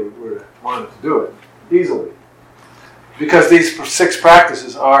you really wanted to do it easily. Because these 6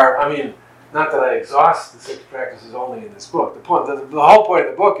 practices are, not that I exhaust the 6 practices only in this book. The whole point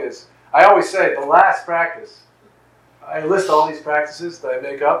of the book is, I always say, the last practice, I list all these practices that I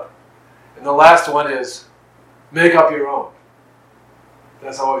make up, and the last one is, make up your own.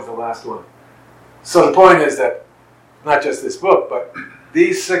 That's always the last one. So the point is that, not just this book, but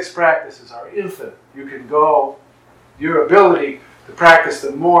these 6 practices are infinite. You can go, your ability to practice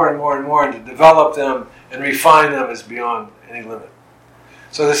them more and more and more and to develop them and refine them is beyond any limit.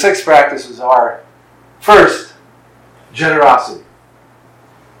 So the 6 practices are, first, generosity.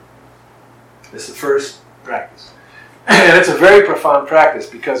 It's the first practice. And it's a very profound practice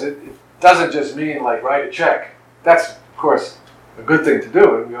because it doesn't just mean like write a check. That's, of course, a good thing to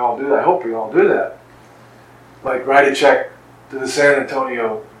do, and we all do that. I hope we all do that. Like write a check to the San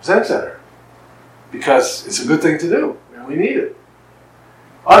Antonio Zen Center because it's a good thing to do, and we need it.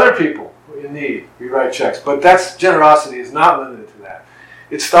 Other people in need, we write checks, but generosity is not limited to that.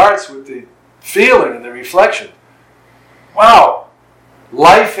 It starts with the feeling and the reflection. Wow,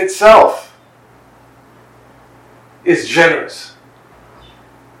 life itself is generous.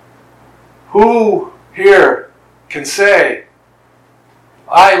 Who here can say,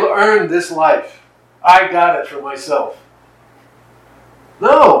 I earned this life, I got it for myself?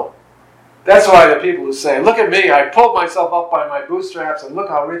 No. That's why the people who say, look at me, I pulled myself up by my bootstraps and look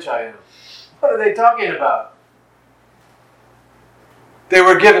how rich I am. What are they talking about? They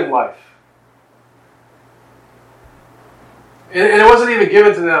were given life. And it wasn't even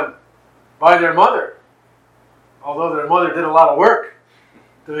given to them by their mother, although their mother did a lot of work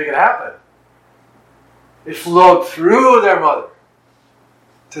to make it happen. It flowed through their mother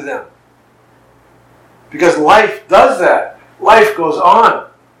to them. Because life does that. Life goes on.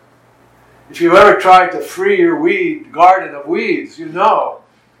 If you ever tried to free your garden of weeds, you know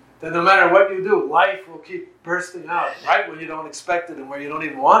that no matter what you do, life will keep bursting out, right when you don't expect it and where you don't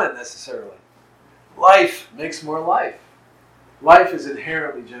even want it necessarily. Life makes more life. Life is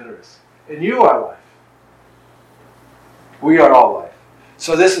inherently generous. And you are life. We are all life.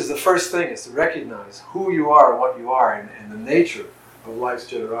 So this is the first thing, is to recognize who you are and what you are and the nature of life's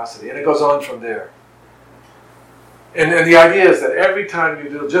generosity. And it goes on from there. And the idea is that every time you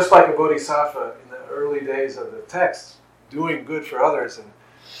do, just like a bodhisattva in the early days of the text, doing good for others and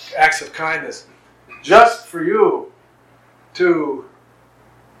acts of kindness, just for you to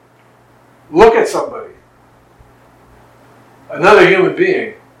look at somebody, another human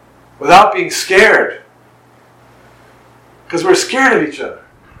being, without being scared. Because we're scared of each other,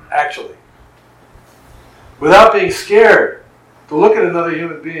 actually. Without being scared, to look at another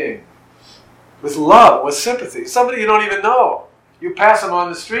human being with love, with sympathy. Somebody you don't even know. You pass them on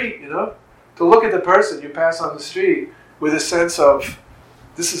the street, To look at the person you pass on the street with a sense of,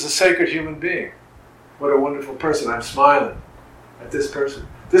 this is a sacred human being. What a wonderful person. I'm smiling at this person.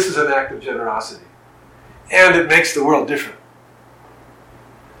 This is an act of generosity. And it makes the world different.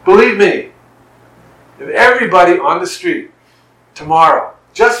 Believe me, if everybody on the street tomorrow,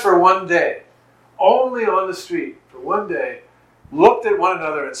 just for one day, only on the street for one day, looked at one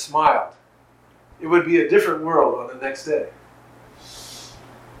another and smiled, it would be a different world on the next day.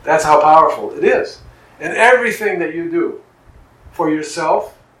 That's how powerful it is. And everything that you do for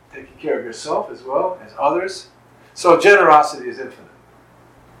yourself, taking care of yourself as well as others, so generosity is infinite.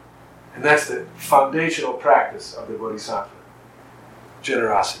 And that's the foundational practice of the Bodhisattva,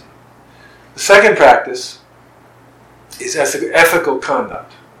 generosity. The second practice is ethical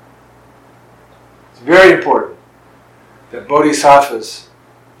conduct. It's very important that Bodhisattvas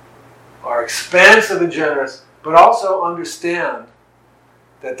are expansive and generous, but also understand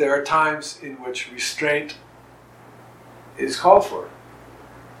that there are times in which restraint is called for.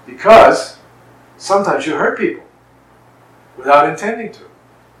 Because sometimes you hurt people without intending to.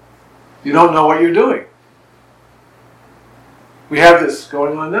 You don't know what you're doing. We have this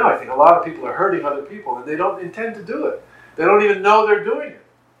going on now. I think a lot of people are hurting other people and they don't intend to do it. They don't even know they're doing it.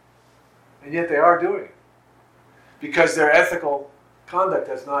 And yet they are doing it. Because their ethical conduct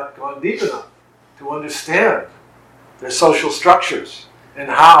has not gone deep enough to understand their social structures and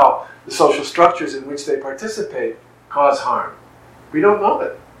how the social structures in which they participate cause harm. We don't know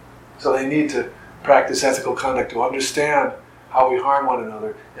it. So they need to practice ethical conduct to understand how we harm one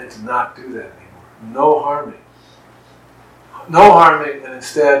another and to not do that anymore. No harming. No harming and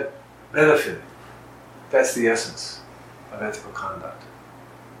instead benefiting. That's the essence of ethical conduct.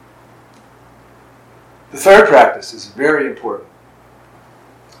 The third practice is very important.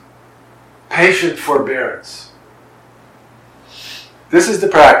 Patient forbearance. This is the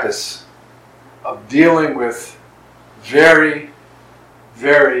practice of dealing with very,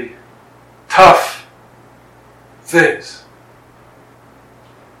 very tough things.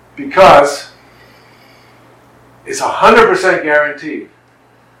 Because it's 100% guaranteed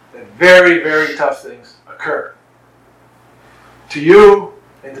that very, very tough things occur. To you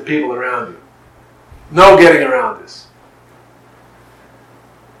and to people around you. No getting around this.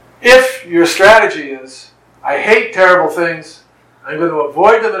 If your strategy is, I hate terrible things, I'm going to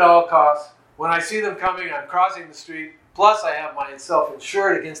avoid them at all costs, when I see them coming, I'm crossing the street, plus I have myself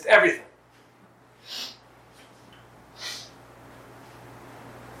insured against everything.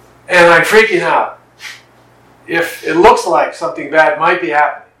 And I'm freaking out if it looks like something bad might be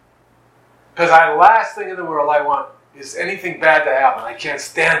happening. Because the last thing in the world I want is anything bad to happen. I can't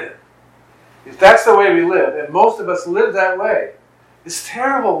stand it. If that's the way we live, and most of us live that way, it's a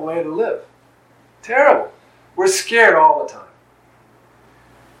terrible way to live. Terrible. We're scared all the time.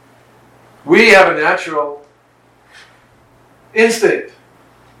 We have a natural instinct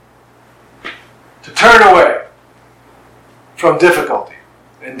to turn away from difficulty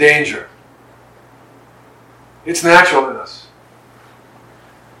and danger. It's natural in us.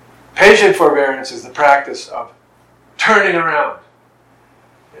 Patient forbearance is the practice of turning around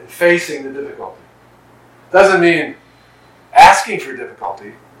and facing the difficulty. Doesn't mean asking for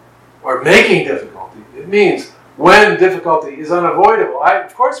difficulty or making difficulty. It means when difficulty is unavoidable.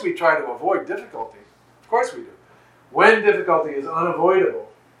 Of course we try to avoid difficulty. Of course we do. When difficulty is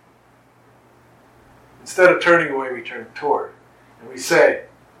unavoidable, instead of turning away, we turn toward. And we say,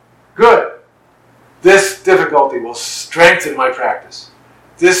 good, this difficulty will strengthen my practice.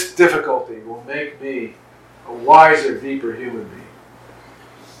 This difficulty will make me a wiser, deeper human being.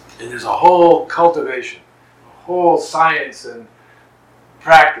 And there's a whole cultivation, a whole science and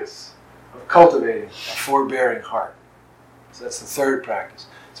practice of cultivating a forbearing heart. So that's the third practice.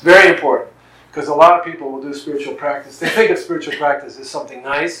 It's very important because a lot of people will do spiritual practice. They think of spiritual practice as something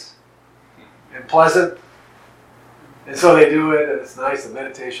nice and pleasant. And so they do it, and it's nice, the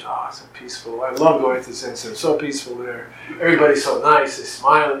meditation, it's so peaceful. I love going to the Zen Center, so peaceful there. Everybody's so nice, they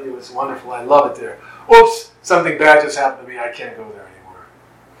smile at you, it's wonderful, I love it there. Oops, something bad just happened to me, I can't go there anymore.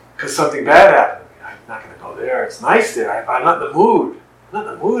 Because something bad happened to me, I'm not going to go there, it's nice there, I'm not in the mood. I'm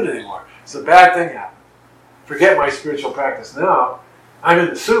not in the mood anymore. It's a bad thing happened. Forget my spiritual practice now, I'm in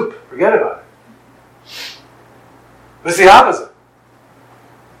the soup, forget about it. But it's the opposite.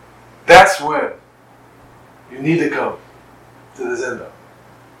 That's when you need to come to the Zendo.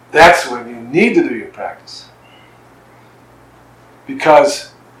 That's when you need to do your practice.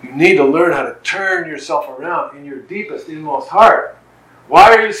 Because you need to learn how to turn yourself around in your deepest, inmost heart.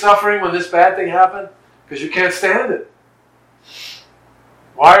 Why are you suffering when this bad thing happened? Because you can't stand it.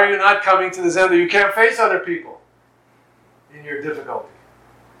 Why are you not coming to the Zendo? You can't face other people in your difficulty.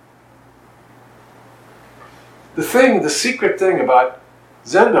 The secret thing about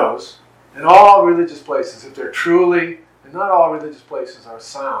Zendos in all religious places, if they're truly, and not all religious places are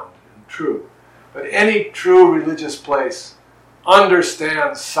sound and true, But any true religious place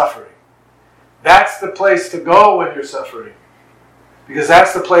understands suffering. That's the place to go when you're suffering. Because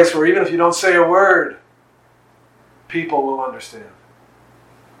that's the place where even if you don't say a word, people will understand.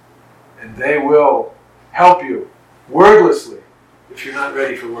 And they will help you wordlessly if you're not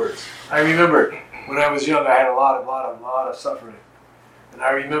ready for words. I remember when I was young, I had a lot of suffering. And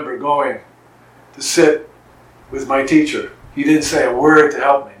I remember going to sit with my teacher. He didn't say a word to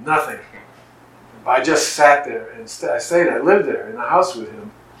help me, nothing. I just sat there and I lived there in the house with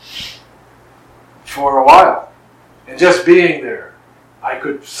him for a while. And just being there, I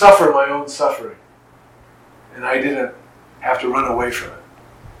could suffer my own suffering. And I didn't have to run away from it.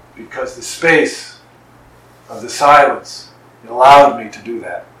 Because the space of the silence allowed me to do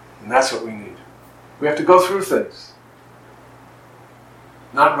that. And that's what we need. We have to go through things.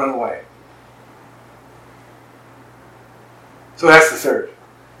 Not run away. So that's the third.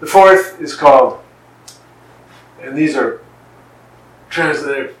 The fourth is called, and these are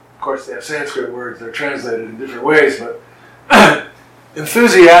translated, of course they have Sanskrit words, they're translated in different ways, but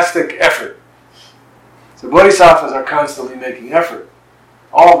enthusiastic effort. So bodhisattvas are constantly making effort,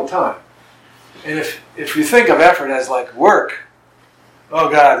 all the time. And if you think of effort as like work, oh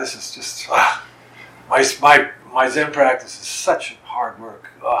God, this is just, my Zen practice is such hard work.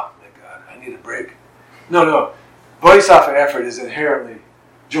 Oh my God, I need a break. No. Bodhisattva effort is inherently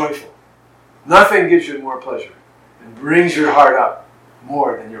joyful. Nothing gives you more pleasure and brings your heart up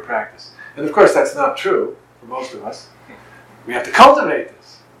more than your practice. And of course that's not true for most of us. We have to cultivate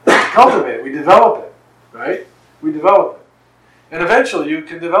this. We develop it, right? We develop it. And eventually you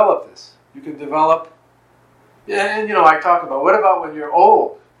can develop this. You can develop, and I talk about, what about when you're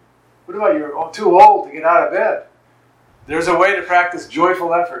old? What about you're too old to get out of bed? There's a way to practice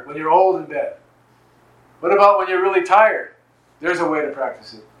joyful effort when you're old in bed. What about when you're really tired? There's a way to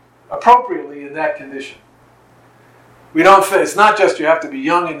practice it appropriately in that condition. It's not just you have to be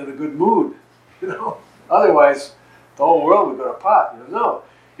young and in a good mood, Otherwise, the whole world would go to pot. No,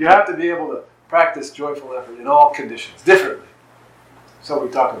 you have to be able to practice joyful effort in all conditions, differently. So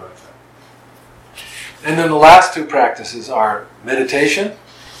we talk about that. And then the last two practices are meditation.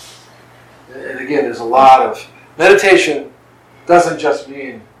 And again, there's a lot of meditation. Doesn't just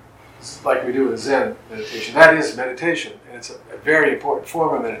mean like we do in Zen meditation. That is meditation, and it's a very important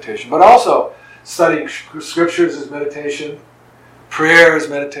form of meditation. But also, studying scriptures is meditation, prayer is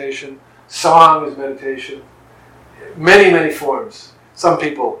meditation, song is meditation. Many forms. Some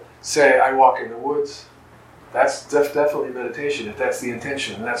people say, I walk in the woods. That's definitely meditation, if that's the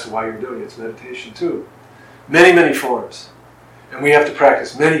intention, and that's why you're doing it. It's meditation too. Many forms. And we have to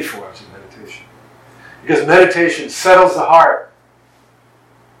practice many forms of meditation. Because meditation settles the heart,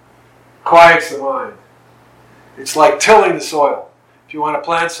 quiets the mind. It's like tilling the soil. If you want to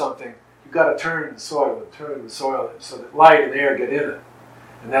plant something, you've got to turn the soil so that light and air get in it.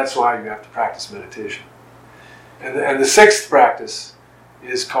 And that's why you have to practice meditation. And the sixth practice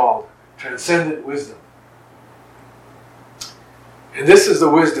is called transcendent wisdom. And this is the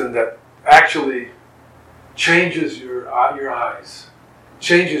wisdom that actually changes your eyes,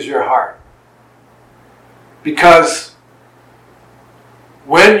 changes your heart. Because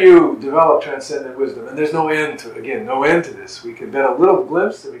when you develop transcendent wisdom, and there's no end to this. We can get a little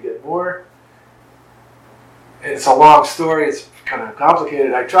glimpse and we get more. And it's a long story, it's kind of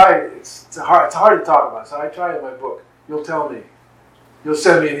complicated. It's hard to talk about, so I try in my book. You'll tell me. You'll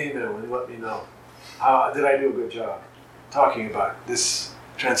send me an email and let me know. Did I do a good job talking about this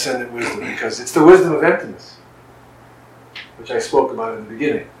transcendent wisdom? Because it's the wisdom of emptiness, which I spoke about in the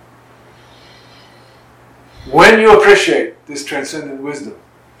beginning. When you appreciate this transcendent wisdom,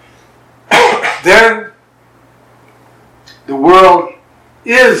 then the world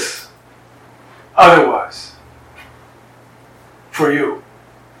is otherwise for you.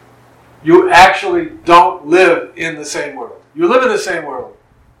 You actually don't live in the same world. You live in the same world,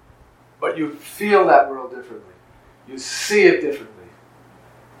 but you feel that world differently. You see it differently.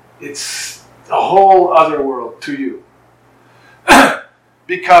 It's a whole other world to you.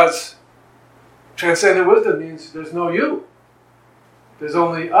 Because transcendent wisdom means there's no you. There's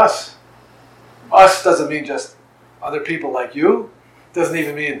only us. Us doesn't mean just other people like you. It doesn't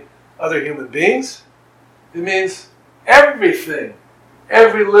even mean other human beings. It means everything.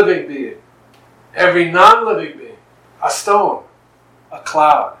 Every living being. Every non-living being. A stone. A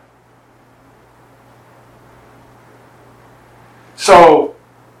cloud. So,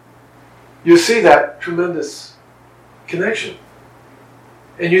 you see that tremendous connection.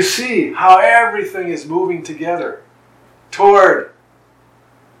 And you see how everything is moving together toward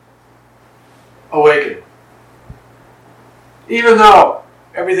awakening. Even though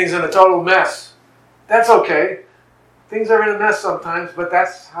everything's in a total mess, That's okay. Things are in a mess sometimes, but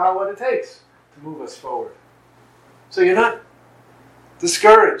that's what it takes to move us forward. So you're not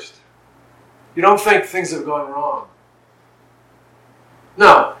discouraged. You don't think things have gone wrong.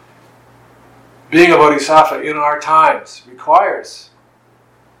 No. Being a bodhisattva in our times requires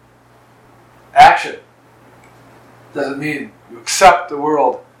action. Doesn't mean you accept the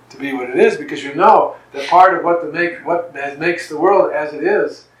world to be what it is, because you know that part of what makes the world as it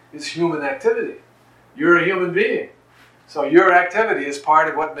is human activity. You're a human being. So your activity is part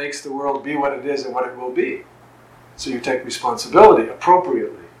of what makes the world be what it is and what it will be. So you take responsibility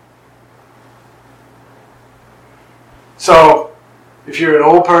appropriately. So if you're an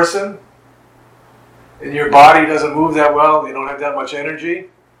old person and your body doesn't move that well, you don't have that much energy,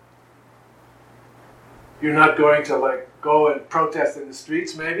 you're not going to go and protest in the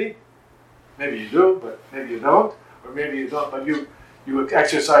streets, maybe. Maybe you do, but maybe you don't. Or maybe you don't, but you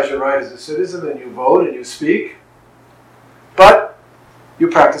exercise your right as a citizen and you vote and you speak. But you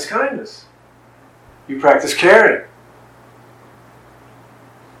practice kindness. You practice caring.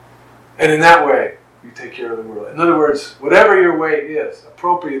 And in that way, you take care of the world. In other words, whatever your way is,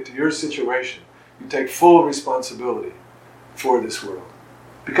 appropriate to your situation, you take full responsibility for this world.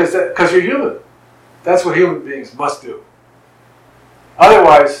 Because you're human. That's what human beings must do.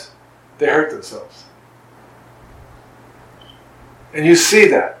 Otherwise, they hurt themselves. And you see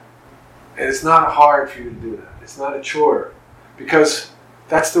that. And it's not hard for you to do that. It's not a chore. Because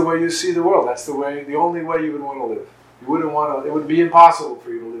that's the way you see the world. That's the only way you would want to live. You wouldn't want to, it would be impossible for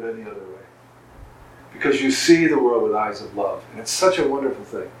you to live any other way. Because you see the world with eyes of love. And it's such a wonderful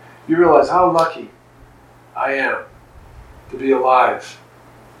thing. You realize how lucky I am to be alive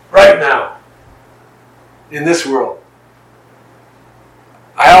right now in this world.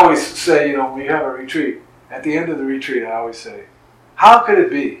 I always say, when we have a retreat, at the end of the retreat I always say, how could it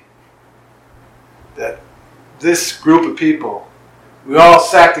be that this group of people, we all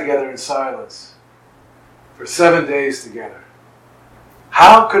sat together in silence for 7 days together.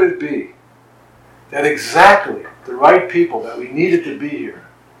 How could it be that exactly the right people that we needed to be here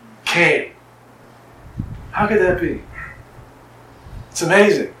came? How could that be? It's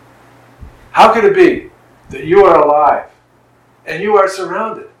amazing. How could it be that you are alive and you are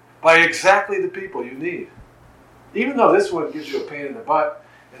surrounded by exactly the people you need? Even though this one gives you a pain in the butt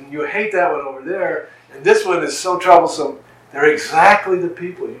and you hate that one over there, and this one is so troublesome, they're exactly the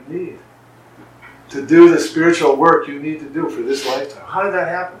people you need to do the spiritual work you need to do for this lifetime. How did that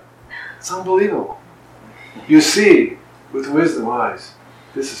happen? It's unbelievable. You see with wisdom eyes,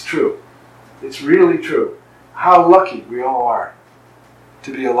 this is true. It's really true. How lucky we all are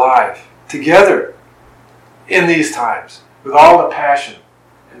to be alive together in these times with all the passion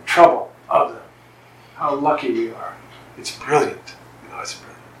and trouble of them. How lucky we are. It's brilliant. It's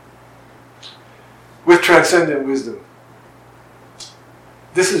brilliant. With transcendent wisdom,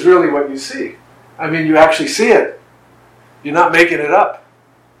 this is really what you see. I mean, you actually see it. You're not making it up.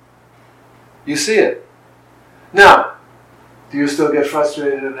 You see it. Now, do you still get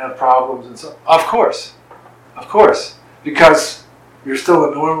frustrated and have problems and so? Of course, because you're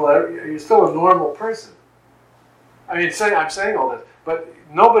still a normal person. I mean, I'm saying all this, but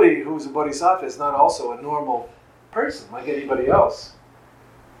nobody who's a bodhisattva is not also a normal person like anybody else.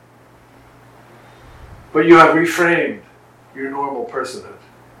 But you have reframed your normal personhood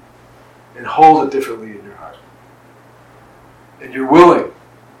and hold it differently in your heart. And you're willing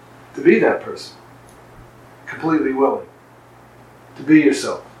to be that person. Completely willing to be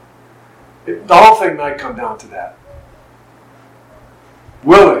yourself. The whole thing might come down to that.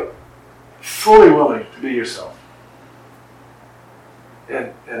 Willing, fully willing to be yourself.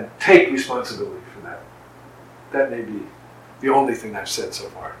 And take responsibility for that. That may be the only thing I've said so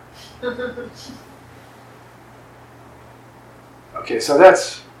far. Okay, so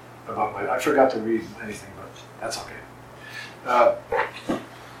that's about I forgot to read anything, but that's okay.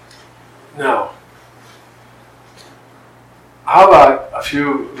 Now, how about a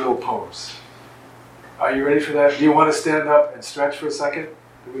few little poems? Are you ready for that? Do you want to stand up and stretch for a second?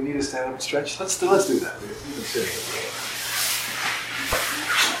 Do we need to stand up and stretch? Let's do that. You can sit.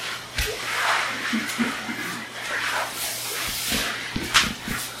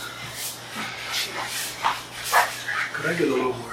 Could I get a little more?